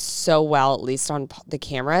handled it so well, at least on the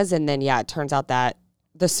cameras. And then, it turns out that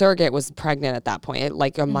the surrogate was pregnant at that point,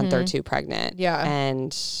 like a month or two pregnant. Yeah.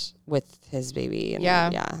 And with his baby.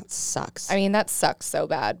 And it sucks. I mean, that sucks so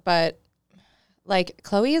bad. But like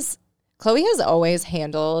Khloe has always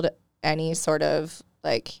handled any sort of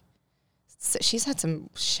like, she's had some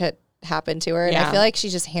shit happen to her. And I feel like she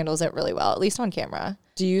just handles it really well, at least on camera.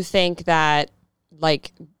 Do you think that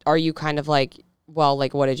like, are you kind of like, well,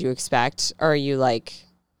 like, what did you expect? Or are you like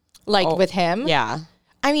with him? Yeah.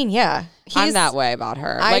 I mean, yeah. I'm that way about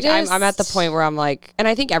her. I'm at the point where I'm like, and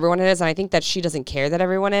I think everyone is, and I think that she doesn't care that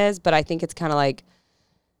everyone is, but I think it's kind of like,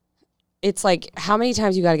 it's like, how many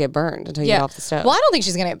times you got to get burned until you get off the stove? Well, I don't think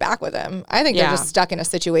she's going to get back with him. I think they're just stuck in a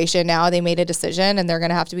situation now. They made a decision and they're going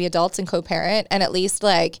to have to be adults and co-parent. And at least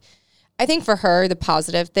like, I think for her, the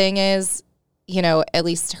positive thing is, at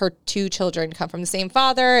least her 2 children come from the same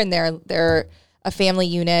father and they're a family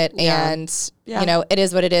unit and, it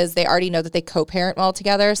is what it is. They already know that they co-parent well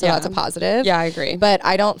together. So that's a positive. Yeah, I agree. But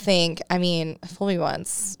I don't think, fool me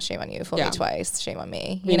once, shame on you. Fool me twice, shame on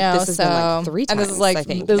me. This has been like 3 times, and this is like, I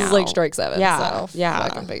think, this is like strike 7. Yeah. So I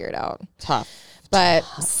can figure it out. Tough. But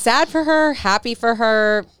sad for her, happy for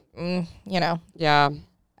her, Yeah.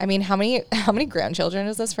 I mean, how many grandchildren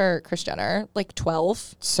is this for Kris Jenner? Like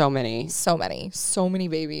 12? So many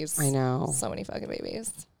babies. I know. So many fucking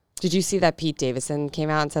babies. Did you see that Pete Davidson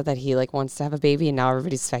came out and said that he like wants to have a baby, and now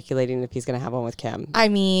everybody's speculating if he's going to have one with Kim? I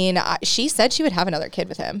mean, she said she would have another kid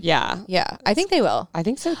with him. Yeah. Yeah. I think they will. I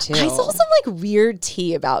think so too. I saw some like weird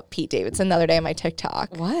tea about Pete Davidson the other day on my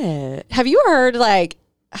TikTok. What? Have you heard like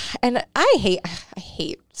and I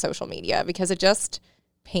hate social media because it just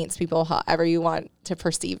paints people however you want to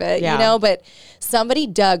perceive it, you know? But somebody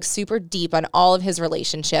dug super deep on all of his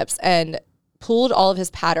relationships and pulled all of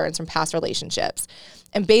his patterns from past relationships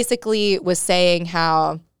and basically was saying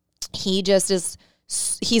how he just is,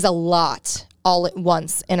 he's a lot all at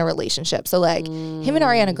once in a relationship. So like him and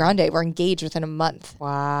Ariana Grande were engaged within a month.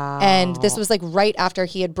 Wow. And this was like right after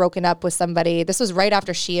he had broken up with somebody. This was right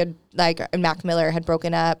after she had and Mac Miller had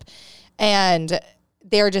broken up. And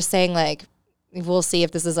they were just saying like, we'll see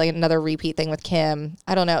if this is like another repeat thing with Kim.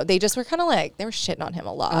 I don't know. They just were kind of like, they were shitting on him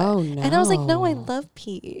a lot. Oh no. And I was like, no, I love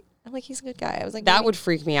Pete. I'm like, he's a good guy. I was like, that would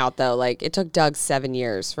freak me out though. Like it took Doug 7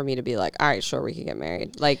 years for me to be like, all right, sure, we can get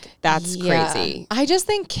married. Like that's crazy. I just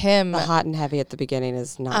think Kim, the hot and heavy at the beginning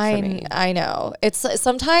is not for me. I know. It's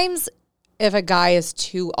sometimes if a guy is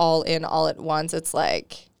too all in all at once, it's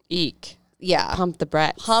like, eek. Yeah. Pump the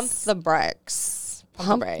brakes. Pump the brakes.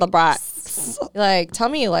 Pump the brakes. Like, tell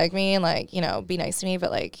me you like me and like, you know, be nice to me, but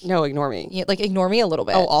like, no, ignore me. Like, ignore me a little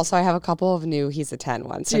bit. Oh, also, I have a couple of new He's a 10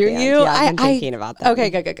 ones. Do you? Yeah, I've been thinking about that. Okay,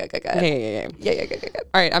 good. Yeah, good.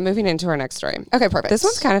 All right, I'm moving into our next story. Okay, perfect. This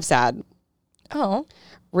one's kind of sad. Oh.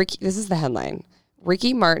 This is the headline.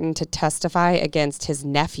 Ricky Martin to testify against his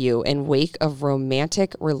nephew in wake of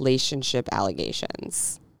romantic relationship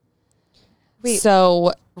allegations. Wait.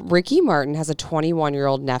 So Ricky Martin has a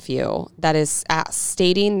 21-year-old nephew that is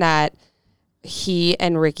stating that he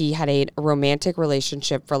and Ricky had a romantic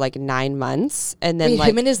relationship for like 9 months. And then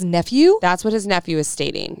him and his nephew? That's what his nephew is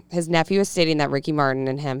stating. His nephew is stating that Ricky Martin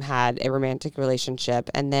and him had a romantic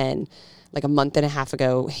relationship. And then like a month and a half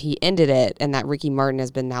ago, he ended it. And that Ricky Martin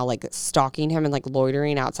has been now like stalking him and like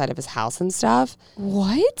loitering outside of his house and stuff.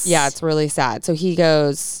 What? Yeah, it's really sad. So he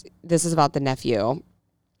goes, this is about the nephew.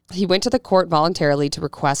 He went to the court voluntarily to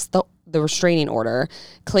request the restraining order,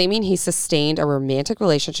 claiming he sustained a romantic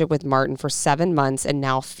relationship with Martin for 7 months and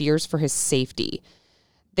now fears for his safety.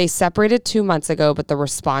 They separated 2 months ago, but the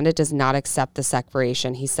respondent does not accept the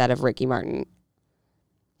separation, he said of Ricky Martin.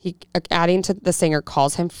 He, adding to the singer,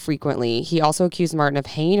 calls him frequently. He also accused Martin of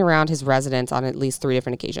hanging around his residence on at least 3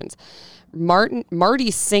 different occasions. Marty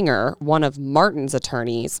Singer, one of Martin's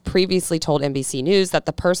attorneys, previously told NBC News that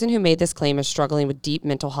the person who made this claim is struggling with deep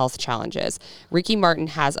mental health challenges. Ricky Martin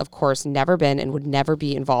has, of course, never been and would never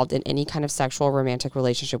be involved in any kind of sexual romantic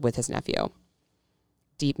relationship with his nephew.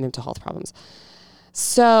 Deep mental health problems.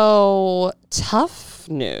 So, tough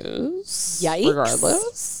news. Yikes.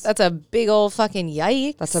 Regardless. That's a big old fucking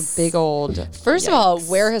yikes. That's a big old First of all,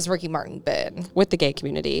 where has Ricky Martin been? With the gay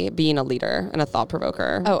community, being a leader and a thought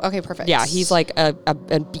provoker. Oh, okay, perfect. Yeah, he's like a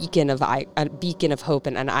beacon of hope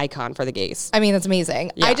and an icon for the gays. I mean, that's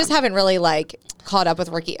amazing. Yeah. I just haven't really like caught up with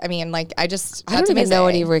Ricky. I mean, like I don't even know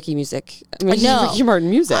any Ricky music. Ricky Martin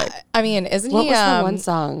music. I mean, isn't what he? What was the one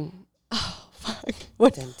song? Fuck.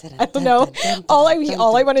 What? I don't know. All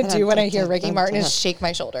I want to do when I hear Ricky Martin is shake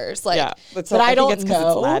my shoulders. Like, yeah, but I don't know.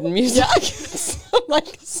 It's Latin music. Yeah.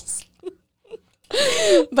 Like,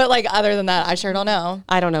 but like other than that, I sure don't know.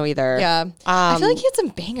 I don't know either. Yeah. I feel like he had some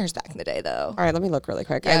bangers back in the day, though. All right, let me look really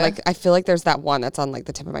quick. Yeah. I feel like there's that one that's on like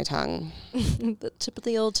the tip of my tongue. The tip of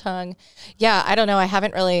the old tongue. Yeah, I don't know.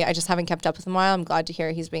 I just haven't kept up with him a while. I'm glad to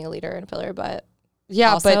hear he's being a leader and a pillar, but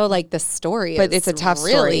yeah, also, but like the story, but it's a tough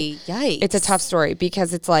really story. Yikes! It's a tough story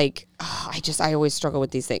because it's like I always struggle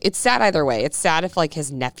with these things. It's sad either way. It's sad if like his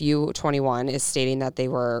nephew, 21, is stating that they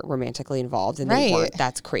were romantically involved and they weren't.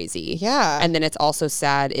 That's crazy. Yeah, and then it's also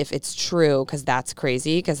sad if it's true because that's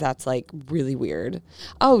crazy because that's like really weird.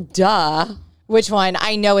 Oh, duh. Which one?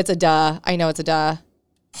 I know it's a duh. I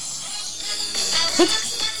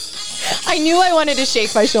knew I wanted to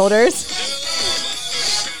shake my shoulders.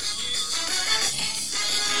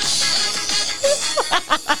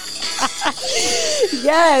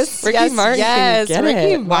 Yes. Ricky Martin. Yes. Get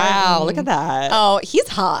Ricky it. Martin. Wow. Look at that. Oh, he's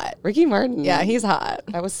hot. Ricky Martin. Yeah, he's hot.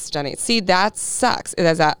 That was stunning. See, that sucks.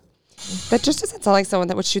 That just doesn't sound like someone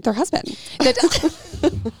that would shoot their husband. That's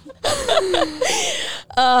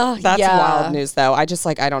wild news, though. I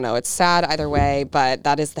don't know. It's sad either way, but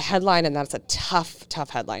that is the headline, and that's a tough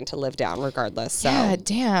headline to live down regardless. So. Yeah,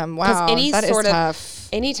 damn. Wow. That is tough.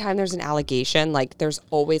 Anytime there's an allegation, like there's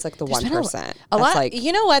always like the 1%. A lot. Like,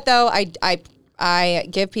 you know what, though? I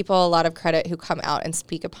give people a lot of credit who come out and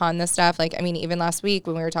speak upon this stuff. Like, I mean, even last week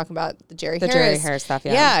when we were talking about the Jerry Harris stuff,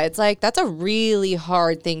 yeah, it's like that's a really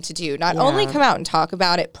hard thing to do. Not only come out and talk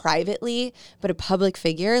about it privately, but a public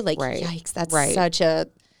figure, like, yikes, that's such a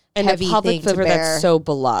heavy a public thing figure to bear. that's so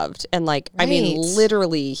beloved. And like, I mean,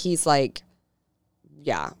 literally, he's like,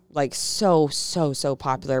 like so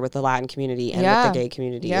popular with the Latin community and with the gay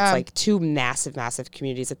community. It's like two massive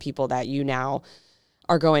communities of people that you now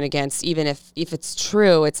are going against, even if it's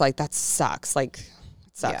true, it's like, that sucks. Like,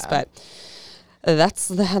 it sucks. But that's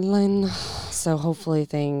the headline. So hopefully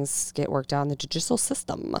things get worked out in the judicial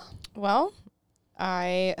system. Well,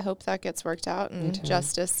 I hope that gets worked out and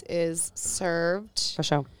justice is served. For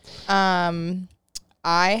sure.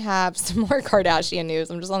 I have some more Kardashian news.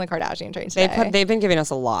 I'm just on the Kardashian train today. They've been giving us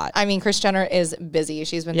a lot. I mean, Kris Jenner is busy.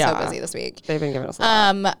 She's been so busy this week. They've been giving us a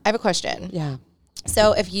lot. I have a question. Yeah.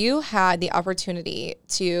 So if you had the opportunity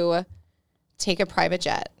to take a private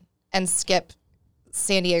jet and skip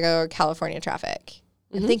San Diego or California traffic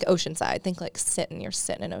and think Oceanside, think like you're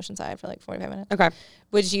sitting in Oceanside for like 45 minutes. Okay.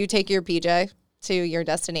 Would you take your PJ to your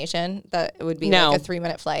destination? That would be like a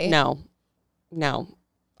 3-minute flight. No.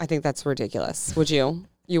 I think that's ridiculous. Would you?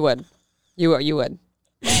 You would. You would.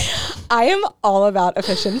 I am all about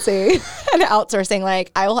efficiency and outsourcing.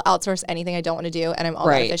 Like, I will outsource anything I don't want to do, and I'm all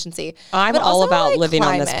about efficiency. I'm all about like living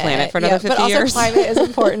on this planet for another 50 years. But also climate is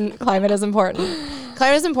important. Climate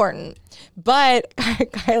is important. But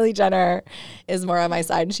Kylie Jenner is more on my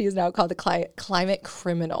side, and she is now called the climate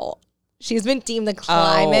criminal. She's been deemed the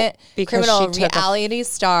climate criminal. Reality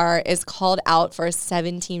star is called out for a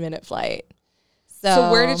 17-minute flight.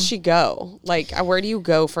 So where did she go? Like, where do you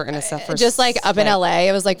go for NSF? Just like up in LA.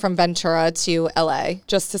 It was like from Ventura to LA.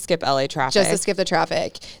 Just to skip LA traffic. Just to skip the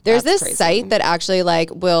traffic. There's this site that actually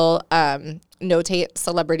like will notate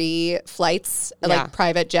celebrity flights, like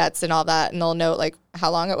private jets and all that. And they'll note like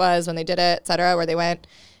how long it was, when they did it, et cetera, where they went.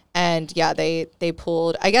 And yeah, they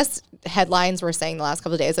pulled, I guess headlines were saying the last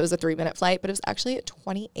couple of days it was a 3-minute flight, but it was actually a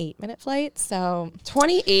 28-minute flight. So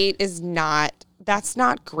 28 is not... That's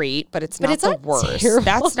not great, but it's not the worst. Terrible.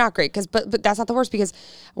 That's not great but that's not the worst, because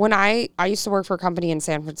when I used to work for a company in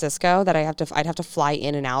San Francisco that I'd have to fly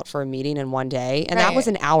in and out for a meeting in one day, and that was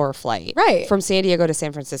an hour flight from San Diego to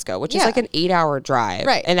San Francisco, which is like an 8-hour drive,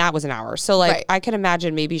 and that was an hour. So like I could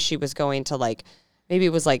imagine maybe she was going to like, maybe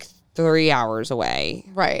it was like 3 hours away.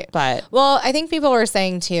 Right. But well, I think people were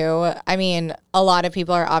saying too, I mean, a lot of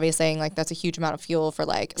people are obviously saying like that's a huge amount of fuel for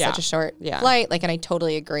like such a short flight. Like, and I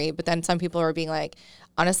totally agree. But then some people are being like,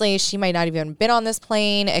 honestly, she might not even been on this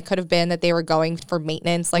plane. It could have been that they were going for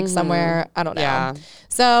maintenance like somewhere. I don't know. Yeah.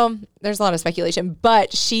 So there's a lot of speculation.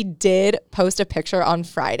 But she did post a picture on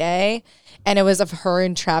Friday, and it was of her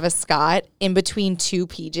and Travis Scott in between two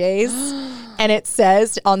PJs. And it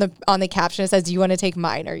says on the caption, it says, "Do you want to take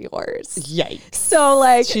mine or yours?" Yikes. So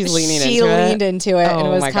like she leaned into it and it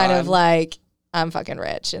was kind of like, I'm fucking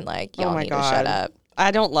rich and like y'all need to shut up.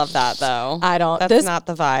 I don't love that though. I don't. That's not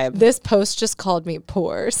the vibe. This post just called me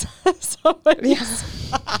poor.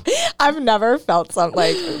 I've never felt something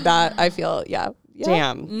like that. I feel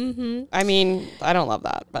Damn. Mm-hmm. I mean, I don't love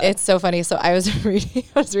that, but it's so funny. So I was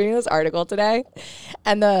reading this article today,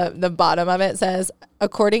 and the bottom of it says,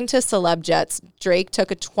 according to Celeb Jets, Drake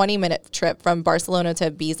took a 20-minute trip from Barcelona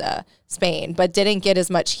to Ibiza, Spain, but didn't get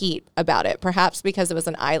as much heat about it, perhaps because it was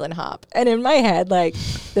an island hop. And in my head, like,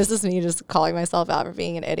 this is me just calling myself out for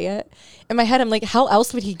being an idiot. In my head, I'm like, how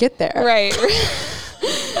else would he get there? Right.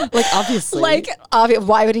 Like, obviously. Like,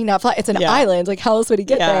 why would he not fly? It's an island. Like, how else would he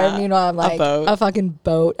get there? And meanwhile, I'm like, a fucking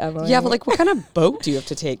boat, Emily. Yeah, but like, what kind of boat do you have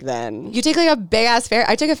to take then? You take like a big ass ferry.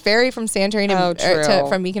 I took a ferry from Santorini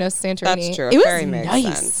from Mykonos to Santorini. That's true. It was ferry nice.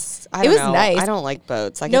 Makes sense. I don't know. Nice. I don't like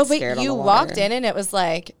boats. I get scared on the water. Walked in and it was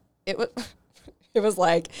like it was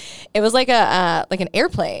like an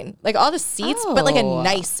airplane, like all the seats, but like a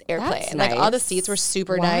nice airplane. Like all the seats were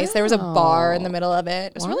super nice. There was a bar in the middle of it.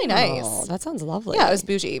 It was really nice. That sounds lovely. Yeah, it was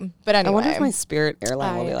bougie. But anyway, I wonder if my Spirit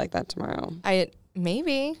airline will be like that tomorrow.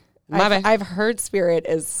 Maybe. I've heard Spirit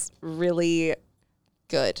is really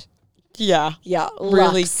good. Yeah. Yeah.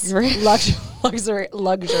 Really luxury,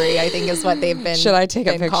 I think is what they've been. Should I take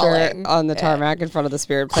a picture on the tarmac in front of the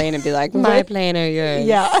Spirit plane and be like, my plane or yours?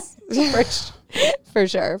 Yeah. For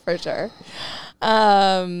sure.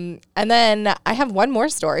 And then I have one more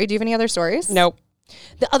story. Do you have any other stories? Nope.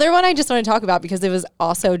 The other one I just want to talk about because it was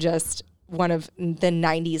also just one of the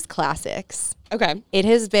 90s classics. Okay. It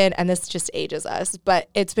has been, and this just ages us, but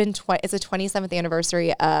it's been it's a 27th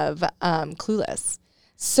anniversary of Clueless.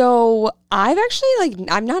 So I've actually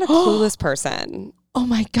I'm not a Clueless person. Oh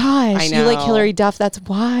my gosh. I know. You like Hilary Duff. That's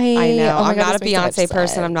why. I know. I'm not a Beyonce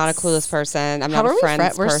person. I'm not a Clueless person. I'm not a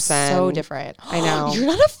Friends person. We're so different. I know. You're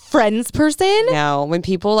not a Friends person? No. When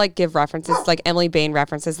people like give references, like Emily Bain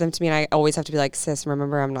references them to me, and I always have to be like, sis,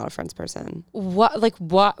 remember I'm not a Friends person. What? Like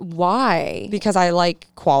what? Why? Because I like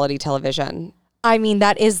quality television. I mean,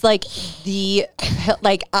 that is like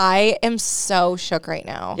I am so shook right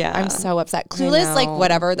now. Yeah. I'm so upset. Clueless, like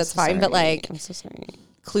whatever, that's fine. But like, I'm so sorry.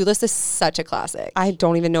 Clueless is such a classic. I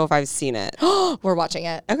don't even know if I've seen it. We're watching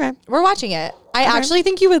it. Okay. We're watching it. I actually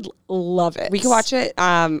think you would love it. We could watch it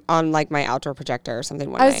on like my outdoor projector or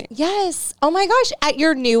something one night. Yes. Oh my gosh. At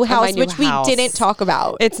your new house, which we didn't talk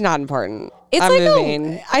about. It's not important. It's I'm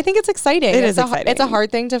moving. I think it's exciting. It is exciting. It's a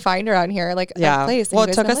hard thing to find around here, like a place. Well,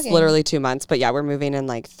 it took us literally 2 months, but yeah, we're moving in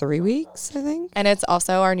like 3 weeks, I think. And it's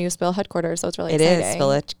also our new Spill headquarters, so it's really exciting. It is.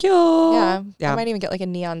 Spill it. Yeah. I might even get like a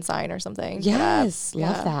neon sign or something. Yes.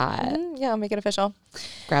 Love that. Yeah, I'll make it official.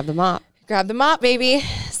 Grab the mop. Grab the mop, baby.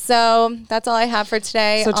 So that's all I have for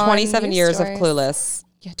today. So 27 years of Clueless.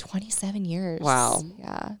 Yeah, 27 years. Wow.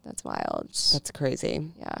 Yeah, that's wild. That's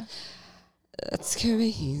crazy. Yeah. That's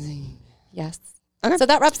crazy. Yes. Okay. So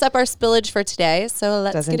that wraps up our spillage for today. So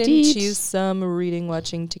let's get indeed. into some reading,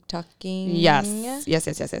 watching, TikToking.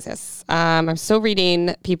 Yes. I'm still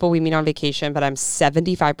reading People We Meet on Vacation, but I'm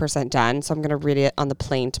 75% done. So I'm going to read it on the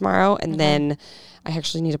plane tomorrow. And then I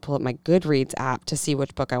actually need to pull up my Goodreads app to see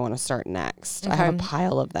which book I want to start next. I have a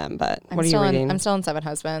pile of them, but what are you reading? I'm still in Seven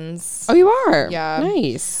Husbands. Oh, you are? Yeah.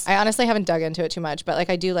 Nice. I honestly haven't dug into it too much, but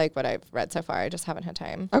like I do like what I've read so far. I just haven't had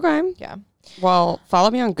time. Okay. Yeah. Well, follow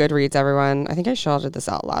me on Goodreads, everyone. I think I shouted this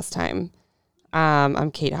out last time.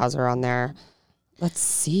 I'm Kate Hauser on there. Let's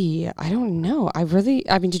see. I don't know.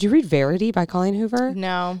 Did you read Verity by Colleen Hoover?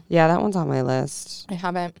 No. Yeah, that one's on my list. I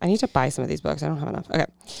haven't. I need to buy some of these books. I don't have enough.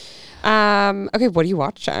 Okay. What are you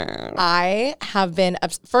watching? I have been,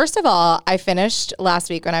 first of all, I finished last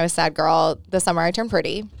week when I was Sad Girl, The Summer I Turned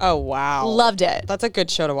Pretty. Oh, wow. Loved it. That's a good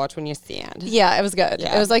show to watch when you're sad. Yeah, it was good.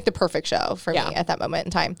 Yeah. It was like the perfect show for me at that moment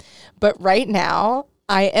in time. But right now,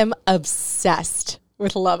 I am obsessed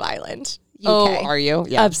with Love Island UK. Oh, are you?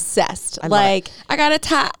 Yeah. Obsessed. I got a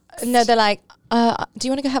top. No, they're like, do you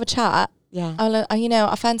want to go have a chat? Yeah.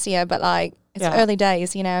 I fancy you, but like, it's early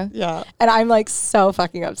days, Yeah. And I'm like so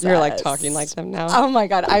fucking obsessed. You're like talking like them now. Oh my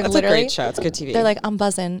God. That's a great show. It's good TV. They're like, I'm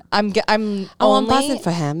buzzing. I'm buzzing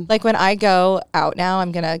for him. Like when I go out now,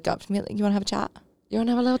 I'm going to go up to me. You want to have a chat? You want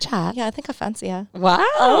to have a little chat? Yeah, I think I fancy you. Wow.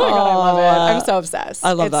 Oh my God, I love it. I'm so obsessed.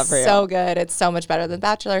 I love that for you. It's so good. It's so much better than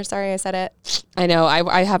Bachelor. Sorry, I said it. I know.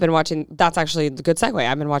 I have been watching. That's actually the good segue.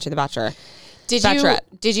 I've been watching The Bachelor.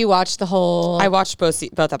 Did you watch the whole? I watched both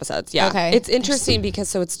episodes. Yeah. Okay. It's interesting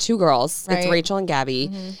because it's two girls. Right. It's Rachel and Gabby,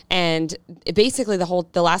 and basically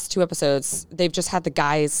the last 2 episodes they've just had the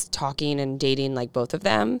guys talking and dating like both of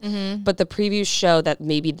them. But the previews show that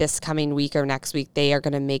maybe this coming week or next week they are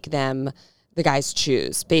going to make the guys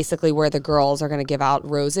choose, basically where the girls are going to give out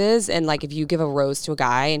roses, and like if you give a rose to a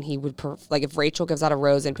guy and he would like if Rachel gives out a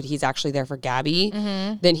rose and but he's actually there for Gabby,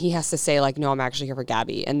 then he has to say like, no, I'm actually here for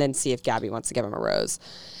Gabby, and then see if Gabby wants to give him a rose.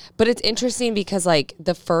 But it's interesting because like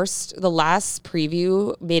the last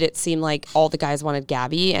preview made it seem like all the guys wanted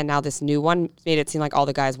Gabby, and now this new one made it seem like all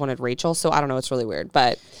the guys wanted Rachel. So I don't know, it's really weird.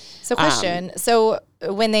 But so question, so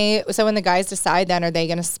when the guys decide, then are they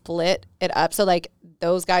going to split it up? So like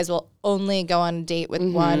those guys will only go on a date with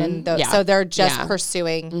one, and so they're just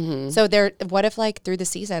pursuing. So what if like through the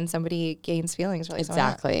season somebody gains feelings for like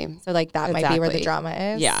exactly. So like that might be where the drama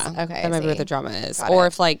is. Yeah. Okay. That might be where the drama is. Got or it.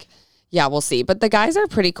 if like, yeah, we'll see. But the guys are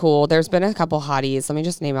pretty cool. There's been a couple hotties. Let me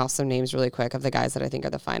just name off some names really quick of the guys that I think are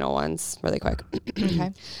the final ones really quick.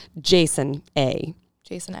 Okay. Jason A.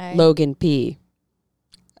 Jason A. Logan P.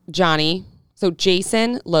 Johnny. So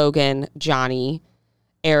Jason, Logan, Johnny,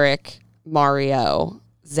 Eric, Mario,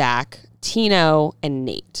 Zach, Tino, and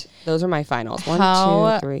Nate. Those are my finals.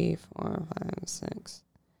 1, 2, 3, 4, 5, 6.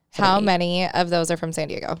 How many of those are from San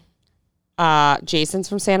Diego? Jason's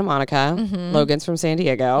from Santa Monica. Logan's from San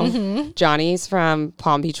Diego. Johnny's from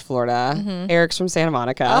Palm Beach, Florida. Eric's from Santa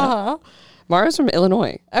Monica. Mario's from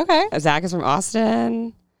Illinois. Okay. Zach is from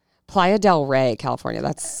Austin. Playa del Rey, California.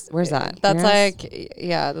 Where's that? That's like,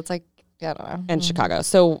 I don't know. And Chicago.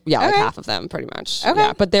 So, yeah, like half of them, pretty much. Okay.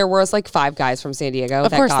 Yeah, but there was like 5 guys from San Diego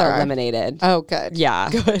that got eliminated. Oh, good. Yeah.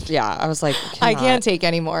 Good. Yeah. I was like, I can't take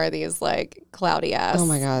any more of these like cloudy ass oh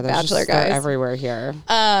my God, Bachelor they're guys. everywhere here.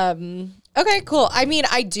 Okay, cool. I mean,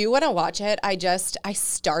 I do want to watch it. I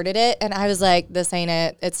started it and I was like, this ain't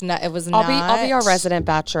it. It's not, it was not. I'll be our resident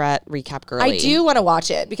Bachelorette recap girlie. I do want to watch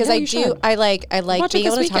it because I like watch being it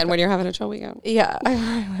this weekend when you're having a chill weekend. Yeah.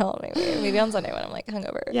 I will, maybe on Sunday when I'm like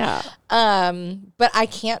hungover. Yeah. But I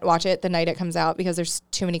can't watch it the night it comes out because there's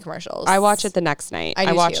too many commercials. I watch it the next night.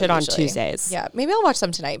 I watch it on Tuesdays. Yeah. Maybe I'll watch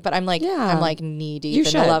some tonight, but I'm like, I'm like knee deep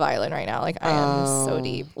into Love Island right now. Like I am so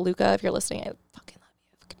deep. Luca, if you're listening, I fucking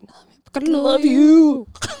love you.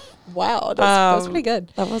 Wow, that was pretty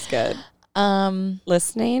good. That was good.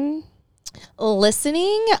 Listening.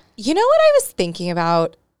 You know what I was thinking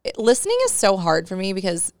about? Listening is so hard for me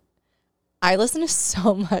because I listen to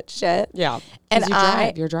so much shit. Yeah, and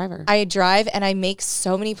you're a driver. I drive and I make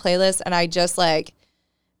so many playlists, and I just like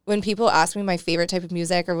when people ask me my favorite type of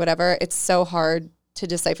music or whatever, it's so hard to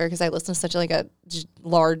decipher because I listen to such like a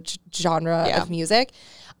large genre of music.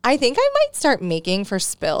 I think I might start making for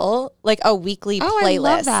Spill like a weekly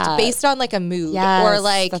playlist based on like a mood or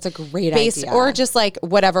like that's a great idea. Or just like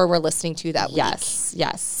whatever we're listening to that week.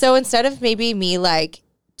 Yes. So instead of maybe me like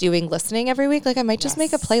doing listening every week, like I might just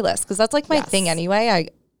make a playlist because that's like my thing anyway. I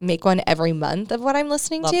make one every month of what I'm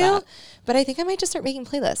listening to. That. But I think I might just start making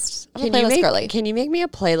playlists. I'm a playlist girly. Can you make me a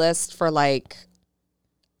playlist for like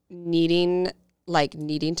needing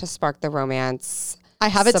to spark the romance? I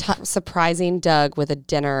have surprising Doug with a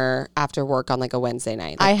dinner after work on like a Wednesday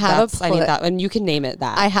night. Like I need that, and you can name it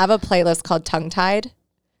that. I have a playlist called Tongue Tied.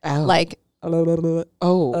 Oh. Like well,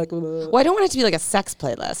 I don't want it to be like a sex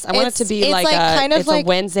playlist. I want it to be like a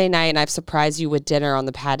Wednesday night, and I've surprised you with dinner on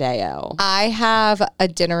the patio. I have a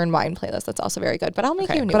dinner and wine playlist that's also very good, but I'll make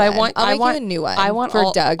you a new one. I'll make you a new one. I want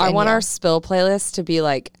Doug. I want our Spill playlist to be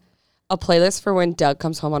like a playlist for when Doug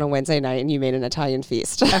comes home on a Wednesday night and you made an Italian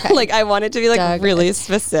feast. Okay. Like I want it to be like Doug, really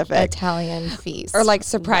specific. Italian feast. Or like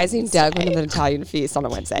surprising Doug with an Italian feast on a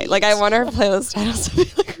Wednesday. Like I want our playlist titles to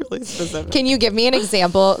be like really specific. Can you give me an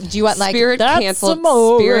example? Do you want like Spirit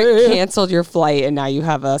canceled your flight and now you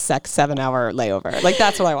have a 7-hour layover? Like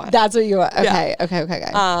that's what I want. That's what you want. Okay. Yeah.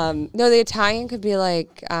 Okay. No, the Italian could be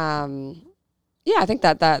like I think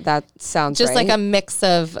that sounds just right. like a mix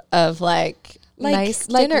of like nice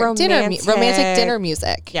romantic dinner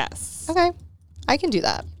music. Yes. Okay. I can do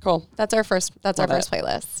that. First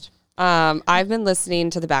playlist. I've been listening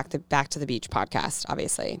to the Back to the Beach podcast,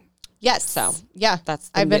 obviously. Yes. So yeah, that's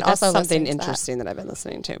something interesting that I've been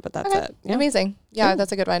listening to, but that's it. Yeah. Amazing. Yeah,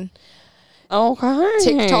 that's a good one. Okay.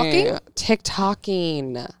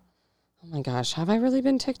 TikToking. Oh my gosh, have I really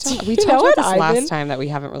been TikTok? We talked about this last time that we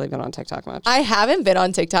haven't really been on TikTok much. I haven't been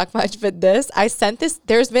on TikTok much, but there's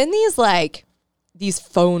been these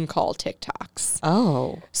phone call TikToks.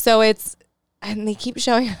 Oh. So and they keep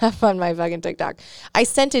showing up on my fucking TikTok. I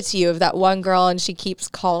sent it to you of that one girl and she keeps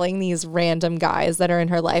calling these random guys that are in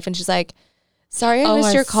her life and she's like, sorry I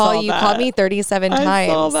missed your call. You called me 37 times. I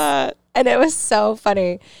saw that. And it was so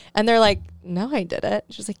funny. And they're like, no, I didn't.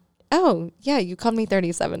 She's like, oh, yeah, you called me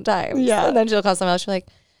 37 times. Yeah. And then she'll call someone else. She's like,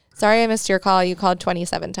 sorry I missed your call. You called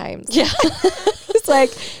 27 times. Yeah.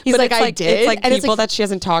 He's like, I did. It's like and people that she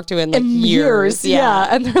hasn't talked to in like years. Yeah.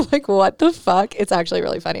 And they're like, what the fuck? It's actually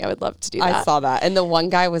really funny. I would love to do that. I saw that. And the one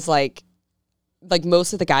guy was like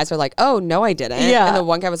most of the guys are like, oh, no, I didn't. Yeah. And the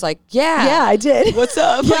one guy was like, yeah, I did. What's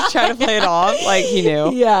up? Like trying to play it off like he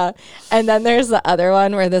knew. Yeah. And then there's the other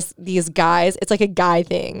one where these guys, it's like a guy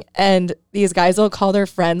thing. And these guys will call their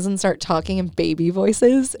friends and start talking in baby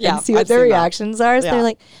voices and see what their reactions are. So they're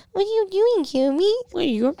like, what are you doing, Kimmy? What are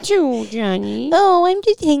you up to, Johnny? Oh, I'm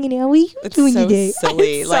just hanging out. What are you doing today?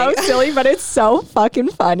 Silly. It's so silly, but it's so fucking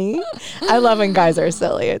funny. I love when guys are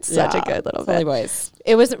silly. It's such a good little silly bit. Boys.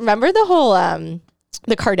 It was, remember the whole,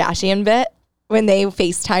 the Kardashian bit when they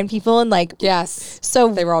FaceTime people and like, yes.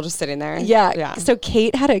 So they were all just sitting there. Yeah. So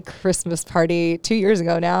Kate had a Christmas party 2 years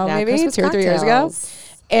ago now, maybe Christmas 2 or 3 years ago.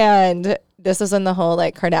 And this was when the whole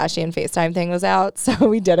like Kardashian FaceTime thing was out. So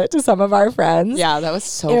we did it to some of our friends. Yeah, that was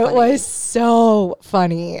so funny. It was so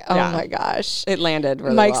funny. Oh my gosh. It landed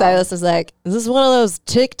really Mike well. Silas was like, is this one of those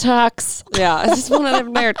TikToks? Yeah, is this one of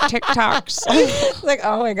them there TikToks? Like,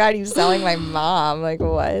 oh my God, he's selling my mom. Like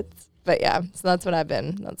what? But yeah, so that's what I've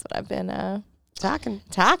been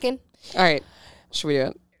talking. All right. Should we do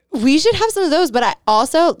it? We should have some of those, but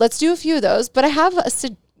let's do a few of those, but I have a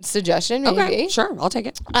suggestion maybe. Okay, sure. I'll take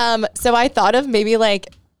it. So I thought of maybe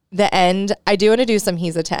like the end. I do want to do some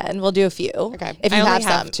He's a 10. We'll do a few. Okay. If you have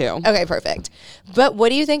some. Two. Okay, perfect. But what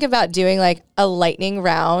do you think about doing like a lightning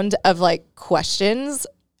round of like questions?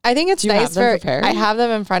 I think it's nice prepared? I have them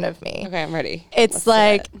in front of me. Okay, I'm ready. It's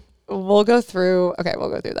we'll go through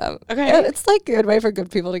them. Okay. And it's like a good way for good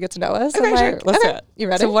people to get to know us. Okay, sure. Let's do it. You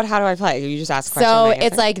ready? So how do I play? You just ask questions. So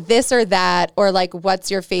it's like this or that, or like what's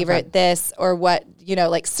your favorite this, or what,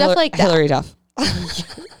 like stuff like that. Hilary Duff.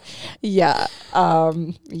 Yeah.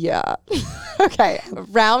 Yeah. Okay.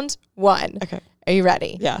 Round 1. Okay. Are you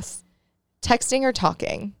ready? Yes. Texting or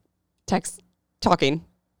talking? Talking.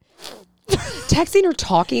 Texting or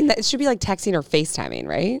talking? It should be like texting or FaceTiming,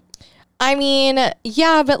 right? I mean,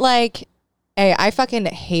 yeah, but like, hey, I fucking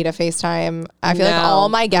hate a FaceTime. I feel like all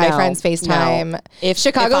my guy friends FaceTime. If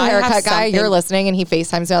Chicago haircut guy, you're listening and he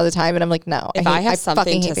FaceTimes me all the time and I'm like, no. If I have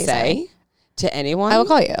something to say to anyone, I will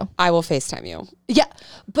call you. I will FaceTime you. Yeah.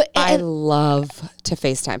 But I love to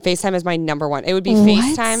FaceTime. FaceTime is my number one. It would be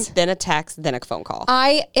FaceTime, then a text, then a phone call.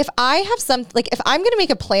 If I have if I'm going to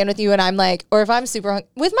make a plan with you and I'm like, or if I'm super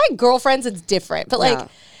with my girlfriends, it's different. But like,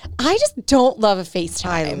 I just don't love a I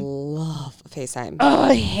FaceTime. love FaceTime. Oh,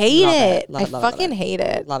 I hate it. I love fucking hate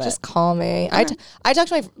it. Love it. Just call me. I talk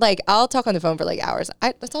to I'll talk on the phone for like hours.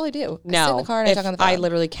 That's all I do. I sit in the car and I talk on the phone. I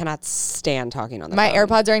literally cannot stand talking on the phone. My phone.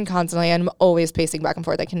 AirPods are in constantly and I'm always pacing back and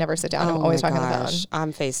forth. I can never sit down. I'm always talking on the phone.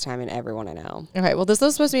 I'm FaceTiming everyone I know. Okay, well, this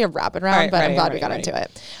was supposed to be a rapid round, but I'm glad we got into it.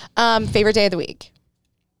 Favorite day of the week?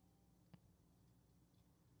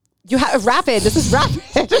 You have rapid. This is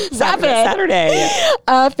rapid. Saturday.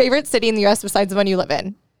 Favorite city in the U.S. besides the one you live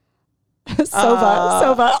in?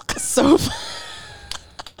 Soba.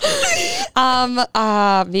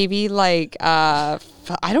 Maybe like I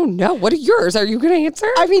don't know. What are yours? Are you gonna answer?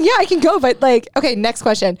 I mean, yeah, I can go, but like, okay. Next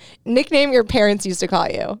question. Nickname your parents used to call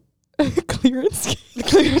you. Clearance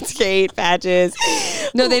Kate, Patches.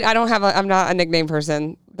 No, I don't have I'm not a nickname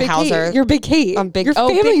person. Big Hauser. Kate. You're Big Kate. I'm Big. Your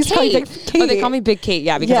family used to call you Big Kate. Oh, they call me Big Kate.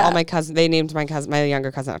 Yeah, because all my cousins. They named my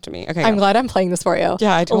younger cousin after me. Okay. I'm glad I'm playing this for you.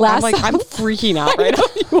 Yeah, I'm freaking out right now.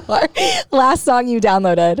 You are. Last song you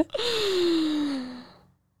downloaded.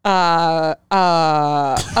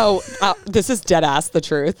 This is dead ass the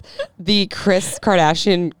truth. The Kris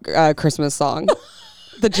Kardashian Christmas song.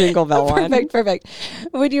 The Jingle Bell one. Perfect.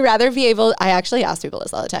 Would you rather be able, I actually ask people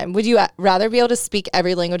this all the time. Would you rather be able to speak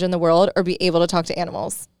every language in the world or be able to talk to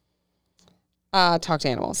animals? Talk to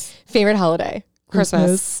animals. Favorite holiday?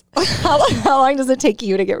 Christmas. How long does it take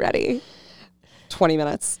you to get ready? 20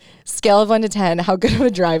 minutes. Scale of 1 to 10. How good of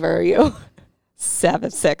a driver are you?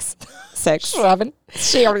 7. 6. 7.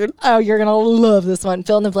 Oh, you're going to love this one.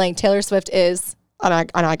 Fill in the blank. Taylor Swift is... An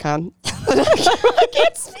icon. I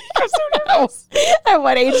can't speak. I'm so nervous. At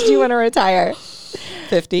what age do you want to retire?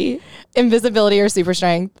 50. Invisibility or super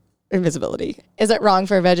strength? Invisibility. Is it wrong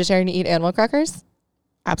for a vegetarian to eat animal crackers?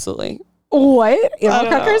 Absolutely. What? Animal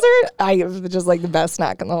crackers are just like the best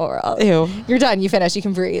snack in the whole world. Ew. You're done. You finished. You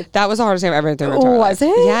can breathe. That was the hardest thing I've ever done. Was it?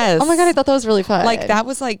 Yes. Oh my God, I thought that was really fun. Like that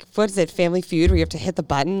was like, what is it? Family Feud where you have to hit the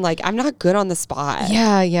button. Like I'm not good on the spot.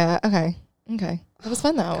 Yeah. Okay. That was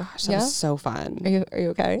fun though. Gosh, that was so fun. Are you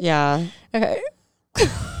okay? Yeah. Okay. All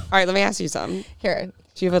right, let me ask you something. Here.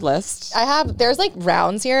 Do you have a list? There's like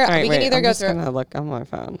rounds here. Right, we can either go through. I'm just gonna look on my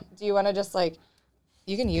phone. Do you want to just like,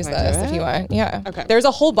 you can use this if you want. Yeah. Okay. There's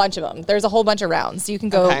a whole bunch of them. There's a whole bunch of rounds. So you can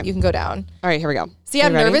go, you can go down. All right, here we go. See,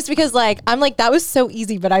 I'm nervous because I'm like, that was so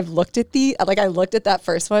easy, but I've looked at I looked at that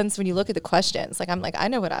first one. So when you look at the questions, I'm like, I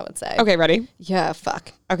know what I would say. Okay, ready? Yeah,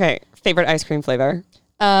 fuck. Okay, favorite ice cream flavor?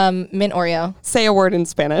 Mint Oreo. Say a word in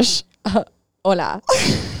Spanish. Hola.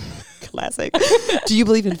 Classic. Do you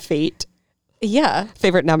believe in fate? Yeah.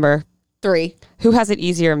 Favorite number? 3. Who has it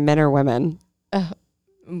easier, men or women?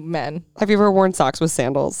 Men. Have you ever worn socks with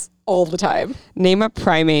sandals? All the time. Name a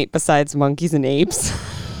primate besides monkeys and apes.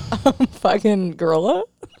 Fucking gorilla.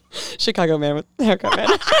 Chicago man with haircut man.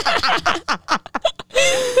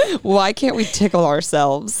 Why can't we tickle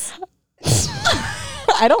ourselves?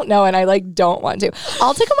 I don't know, and I don't want to.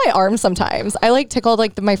 I'll tickle my arm sometimes. I tickle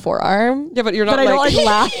my forearm. Yeah, but you're not. But I don't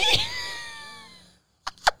laugh.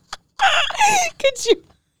 Could you?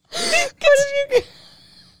 You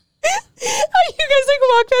guys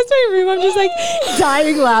walk past my room. I'm just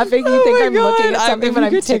dying laughing. You think I'm looking at something, but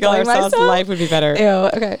I'm tickling myself. Life would be better. Ew.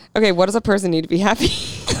 Okay. Okay. What does a person need to be happy?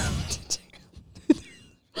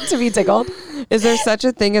 To be tickled? Is there such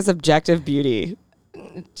a thing as objective beauty?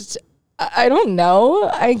 I don't know.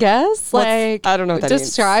 I guess I don't know what that means.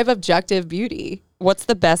 Describe objective beauty. What's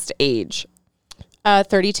the best age?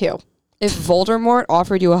 32. If Voldemort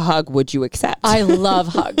offered you a hug, would you accept? I love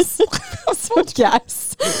hugs.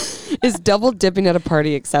 Yes. Is double dipping at a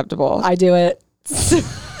party acceptable? I do it.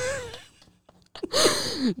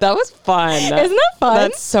 That was fun. Isn't that fun?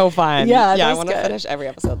 That's so fun. Yeah, I want to finish every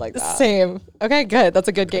episode like that. Same. Okay, good. That's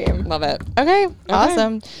a good game. Love it. Okay,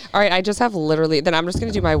 awesome. All right, I just have then I'm just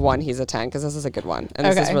going to do my one, he's a 10, because this is a good one. And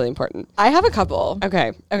this is really important. I have a couple.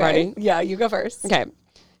 Okay. Ready? Yeah, you go first. Okay.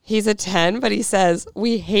 He's a 10, but he says,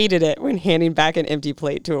 we hated it when handing back an empty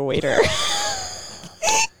plate to a waiter.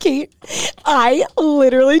 Kate, I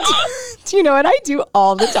literally, do you know what I do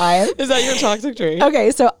all the time? Is that your toxic trait? Okay,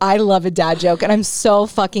 so I love a dad joke, and I'm so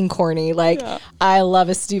fucking corny. I love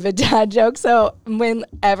a stupid dad joke. So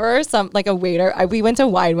whenever a waiter, we went to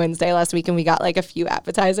Wine Wednesday last week, and we got a few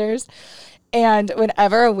appetizers. And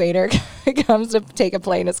whenever a waiter comes to take a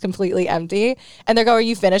plate and it's completely empty, and they go, "Are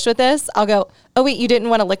you finished with this?" I'll go, "Oh wait, you didn't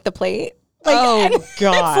want to lick the plate." Oh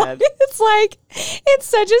God! It's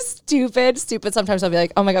such a stupid. Sometimes I'll be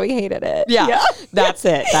like, "Oh my God, we hated it." Yeah. That's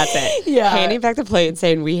it. Yeah, handing back the plate and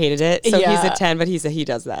saying we hated it. So he's a 10, but he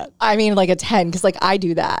does that. I mean, a 10 because I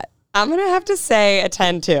do that. I'm going to have to say a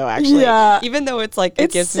 10 too, actually. Yeah. Even though it's like,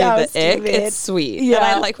 it gives me the stupid. ick, it's sweet. Yeah. And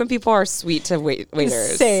I like when people are sweet to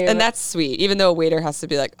waiters. Same. And that's sweet, even though a waiter has to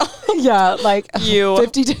be like, oh, yeah, like you.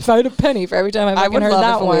 50 if I had a penny for every time I would heard love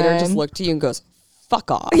that if a one. waiter just looked to you and goes, fuck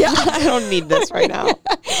off. Yeah. I don't need this right now.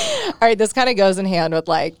 All right, this kind of goes in hand with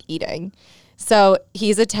like eating. So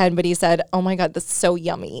he's a 10, but he said, oh my God, this is so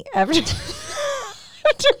yummy. After he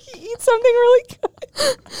eats something really good.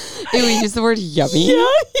 Ew, we use the word yummy? Yeah,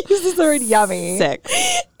 he uses the word yummy. 6.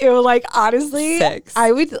 It was like, honestly, 6.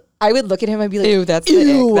 I would look at him and be like, Ew, that's ew.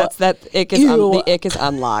 the ick. That's that ick is Ew. the ick is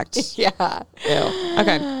unlocked. Yeah. Ew.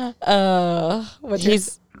 Okay.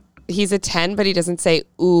 He's a 10, but he doesn't say,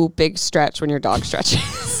 ooh, big stretch when your dog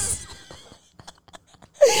stretches.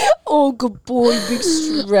 Oh, good boy, big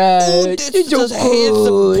stretch. You're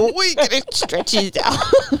so good. Boy, getting stretches out.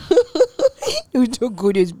 You're so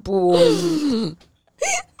good as boy.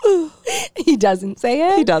 He doesn't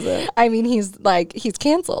say it. He doesn't. I mean, he's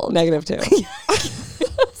canceled. -2.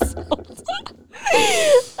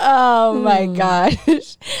 Oh my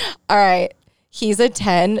gosh. All right. He's a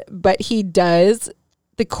 10, but he does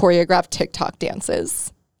the choreographed TikTok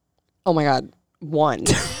dances. Oh my God. 1.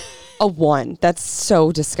 A 1. That's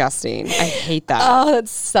so disgusting. I hate that. Oh, that's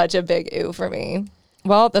such a big ew for me.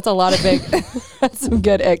 Well, that's a lot of big, that's some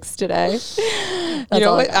good icks today. You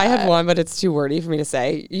know what? I had one, but it's too wordy for me to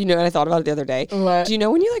say. You know, and I thought about it the other day. What? Do you know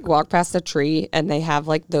when you like walk past a tree and they have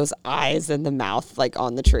like those eyes and the mouth like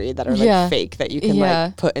on the tree that are like fake that you can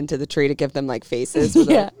like put into the tree to give them like faces? With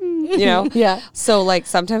you know? Yeah. So like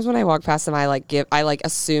sometimes when I walk past them, I like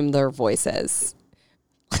assume their voices.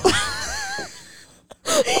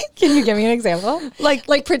 Can you give me an example?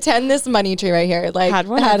 Like pretend this money tree right here had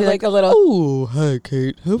like a little. Oh, hi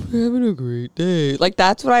Kate. Hope you're having a great day. Like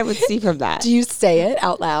that's what I would see from that. Do you say it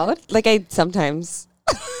out loud? Like I sometimes.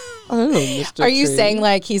 I don't know, Mr. Are you Tree. saying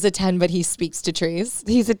like he's a 10 but he speaks to trees?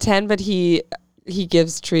 He's a 10 but he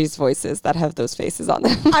gives trees voices that have those faces on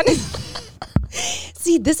them.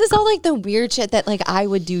 See, this is all like the weird shit that like I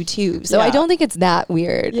would do too. So I don't think it's that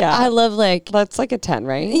weird. Yeah. I love like That's like a 10,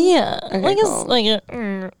 right? yeah, Okay, like cool. like a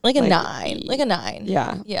 9, like a 9.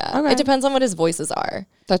 Yeah. Yeah. Okay. It depends on what his voices are.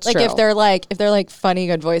 That's like true. if they're like funny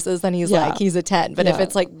good voices, then he's a 10. But if Yeah.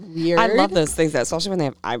 it's like weird, I love those things, especially when they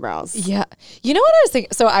have eyebrows. Yeah. You know what I was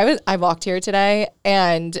thinking? So I walked here today,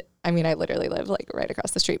 and I mean I literally live like right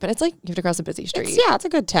across the street, but it's like you have to cross a busy street. It's a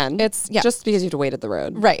good 10. It's just because you have to wait at the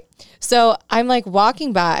road. Right. So I'm like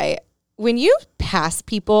walking by. When you pass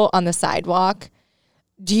people on the sidewalk,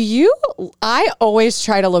 I always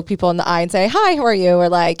try to look people in the eye and say, hi, how are you? Or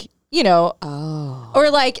like, you know,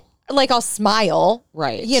 or like I'll smile.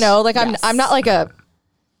 Right. You know, like I'm not like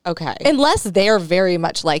Okay. unless they're very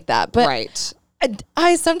much like that. But right.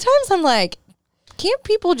 I sometimes I'm like, can't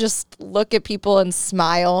people just look at people and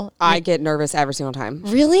smile? I get nervous every single time.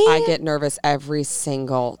 Really? I get nervous every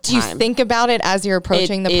single time. Do you think about it as you're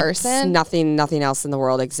approaching the person? Nothing else in the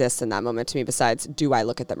world exists in that moment to me besides, do I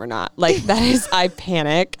look at them or not? Like that is, I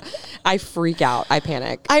panic. I freak out. I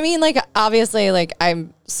panic. I mean, like, obviously, like,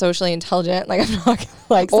 I'm socially intelligent. Like, I'm not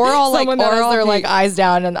like or I'll someone like, that or has their be, like eyes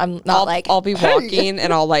down, and I'm not I'll be walking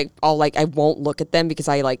and I'll I won't look at them because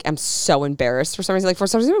I like am so embarrassed for some reason. Like for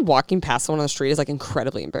some reason, walking past someone on the street is like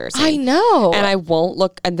incredibly embarrassing. I know, and I won't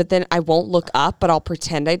look, and then I won't look up, but I'll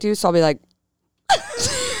pretend I do. So I'll be like.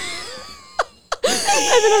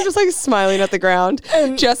 And then I'm just like smiling at the ground,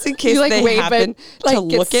 and just in case like, they happen like, to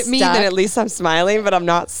look at me. Stuck. Then at least I'm smiling, but I'm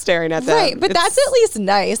not staring at them. Right, but that's at least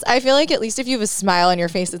nice. I feel like at least if you have a smile on your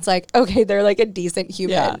face, it's like, okay, they're like a decent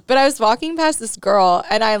human. Yeah. But I was walking past this girl,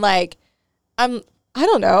 and I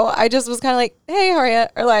don't know. I just was kind of like, hey, how are you?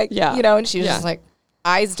 Or like, you know, and she was just like,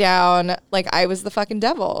 eyes down, like I was the fucking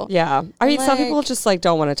devil. Yeah. I mean, some people just like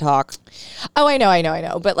don't want to talk. Oh, I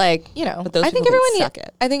know. But like, you know, but those I think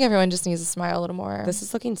everyone just needs to smile a little more. This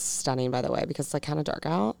is looking stunning, by the way, because it's like kind of dark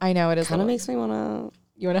out. I know it is. Kind of makes me want to.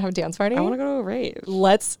 You want to have a dance party? I want to go to a rave.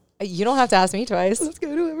 You don't have to ask me twice. Let's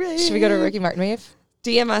go to a rave. Should we go to a Ricky Martin rave?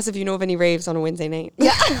 DM us if you know of any raves on a Wednesday night.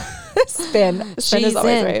 Yeah. Spin is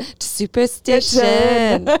always rave.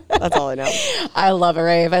 Superstition. That's all I know. I love a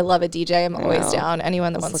rave. I love a DJ. I'm always down.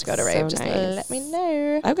 Anyone that wants to go to rave, just let me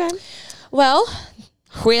know. Okay. Well,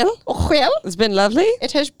 it's been lovely.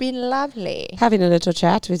 It has been lovely. Having a little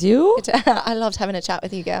chat with you. I loved having a chat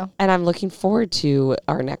with you, girl. And I'm looking forward to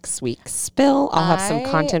our next week's spill. I'll have some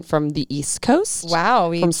content from the East Coast.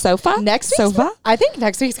 Wow. From Sofa. I think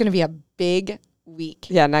next week's going to be a big week.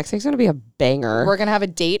 Yeah, next week's going to be a banger. We're going to have a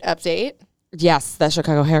date update. Yes, the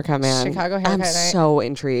Chicago haircut, man. I'm night. So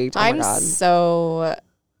intrigued. I'm so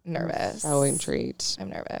nervous. So intrigued. I'm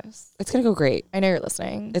nervous. It's going to go great. I know you're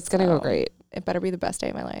listening. It's going to go great. it better be the best day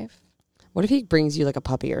of my life. What if he brings you like a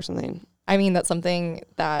puppy or something? I mean, that's something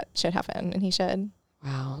that should happen, and he should.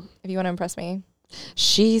 Wow. If you want to impress me.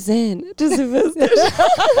 She's in. Just a business. That's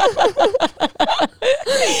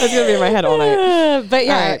going to be in my head all night. But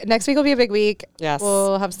yeah, next week will be a big week. Yes.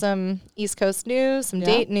 We'll have some East Coast news, some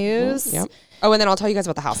date news. Yep. Oh, and then I'll tell you guys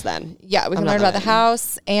about the house then. Yeah, we can learn about the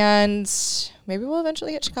house, and maybe we'll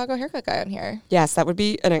eventually get Chicago haircut guy on here. Yes, that would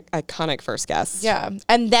be an iconic first guest. Yeah,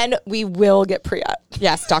 and then we will get Priya.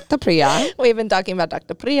 Yes, Dr. Priya. We've been talking about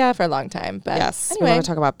Dr. Priya for a long time, but yes, anyway. we want to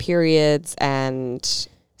talk about periods and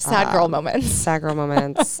sad girl moments. Sad girl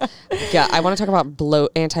moments. Yeah, I want to talk about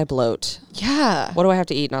anti-bloat. Yeah. What do I have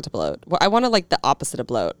to eat not to bloat? Well, I want to like the opposite of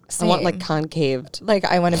bloat. Same. I want like concaved. Like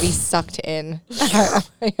I want to be sucked in. Yeah,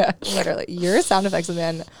 literally. Your sound effects have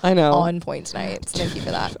been on point tonight. So thank you for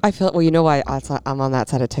that. I feel, well, you know why I'm on that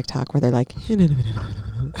side of TikTok where they're like,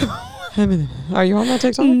 are you on that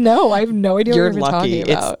TikTok? No, I have no idea You're what you're lucky.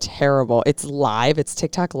 talking about. It's terrible. It's live. It's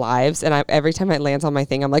TikTok lives. And every time it lands on my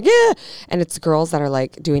thing, I'm like, yeah. And it's girls that are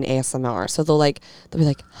like doing ASMR. So they'll be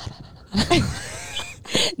like,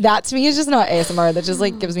 that to me is just not ASMR. That just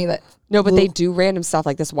like gives me that. No, but they do random stuff.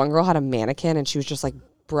 Like this one girl had a mannequin and she was just like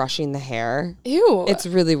brushing the hair. Ew. It's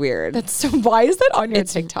really weird. That's so, why is that on your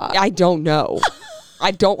TikTok? I don't know. I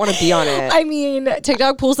don't want to be on it. I mean,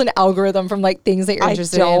 TikTok pulls an algorithm from like things that you're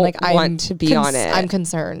interested in. Like I want to be on it. I'm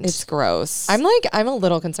concerned. It's gross. I'm a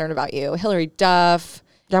little concerned about you. Hilary Duff.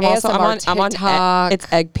 I'm also on TikTok.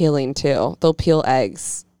 It's egg peeling too. They'll peel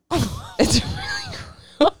eggs. It's really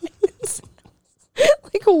gross.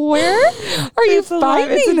 Like where are you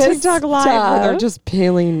finding it's a this TikTok live stuff? where they're just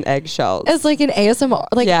peeling eggshells. It's like an ASMR.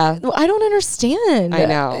 Like, yeah. I don't understand. I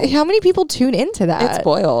know. How many people tune into that? It's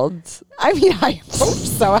boiled. I mean, I hope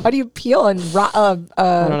so. How do you peel and I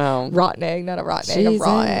don't know. Rotten egg, not a rotten egg, a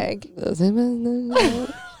raw egg. Oh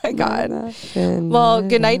my God. Well,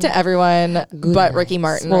 good night to everyone but Ricky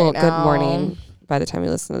Martin right now. Good morning. By the time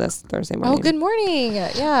you listen to this, Thursday morning. Oh, good morning.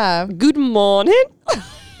 Yeah. Good morning.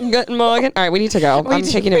 Good morning. All right, we need to go. I'm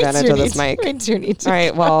taking advantage of this mic. We do need to. All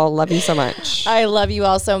right, well, love you so much. I love you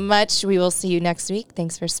all so much. We will see you next week.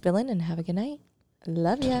 Thanks for spilling and have a good night.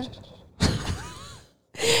 Love ya.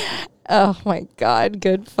 Oh my God.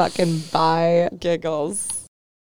 Good fucking bye. Giggles.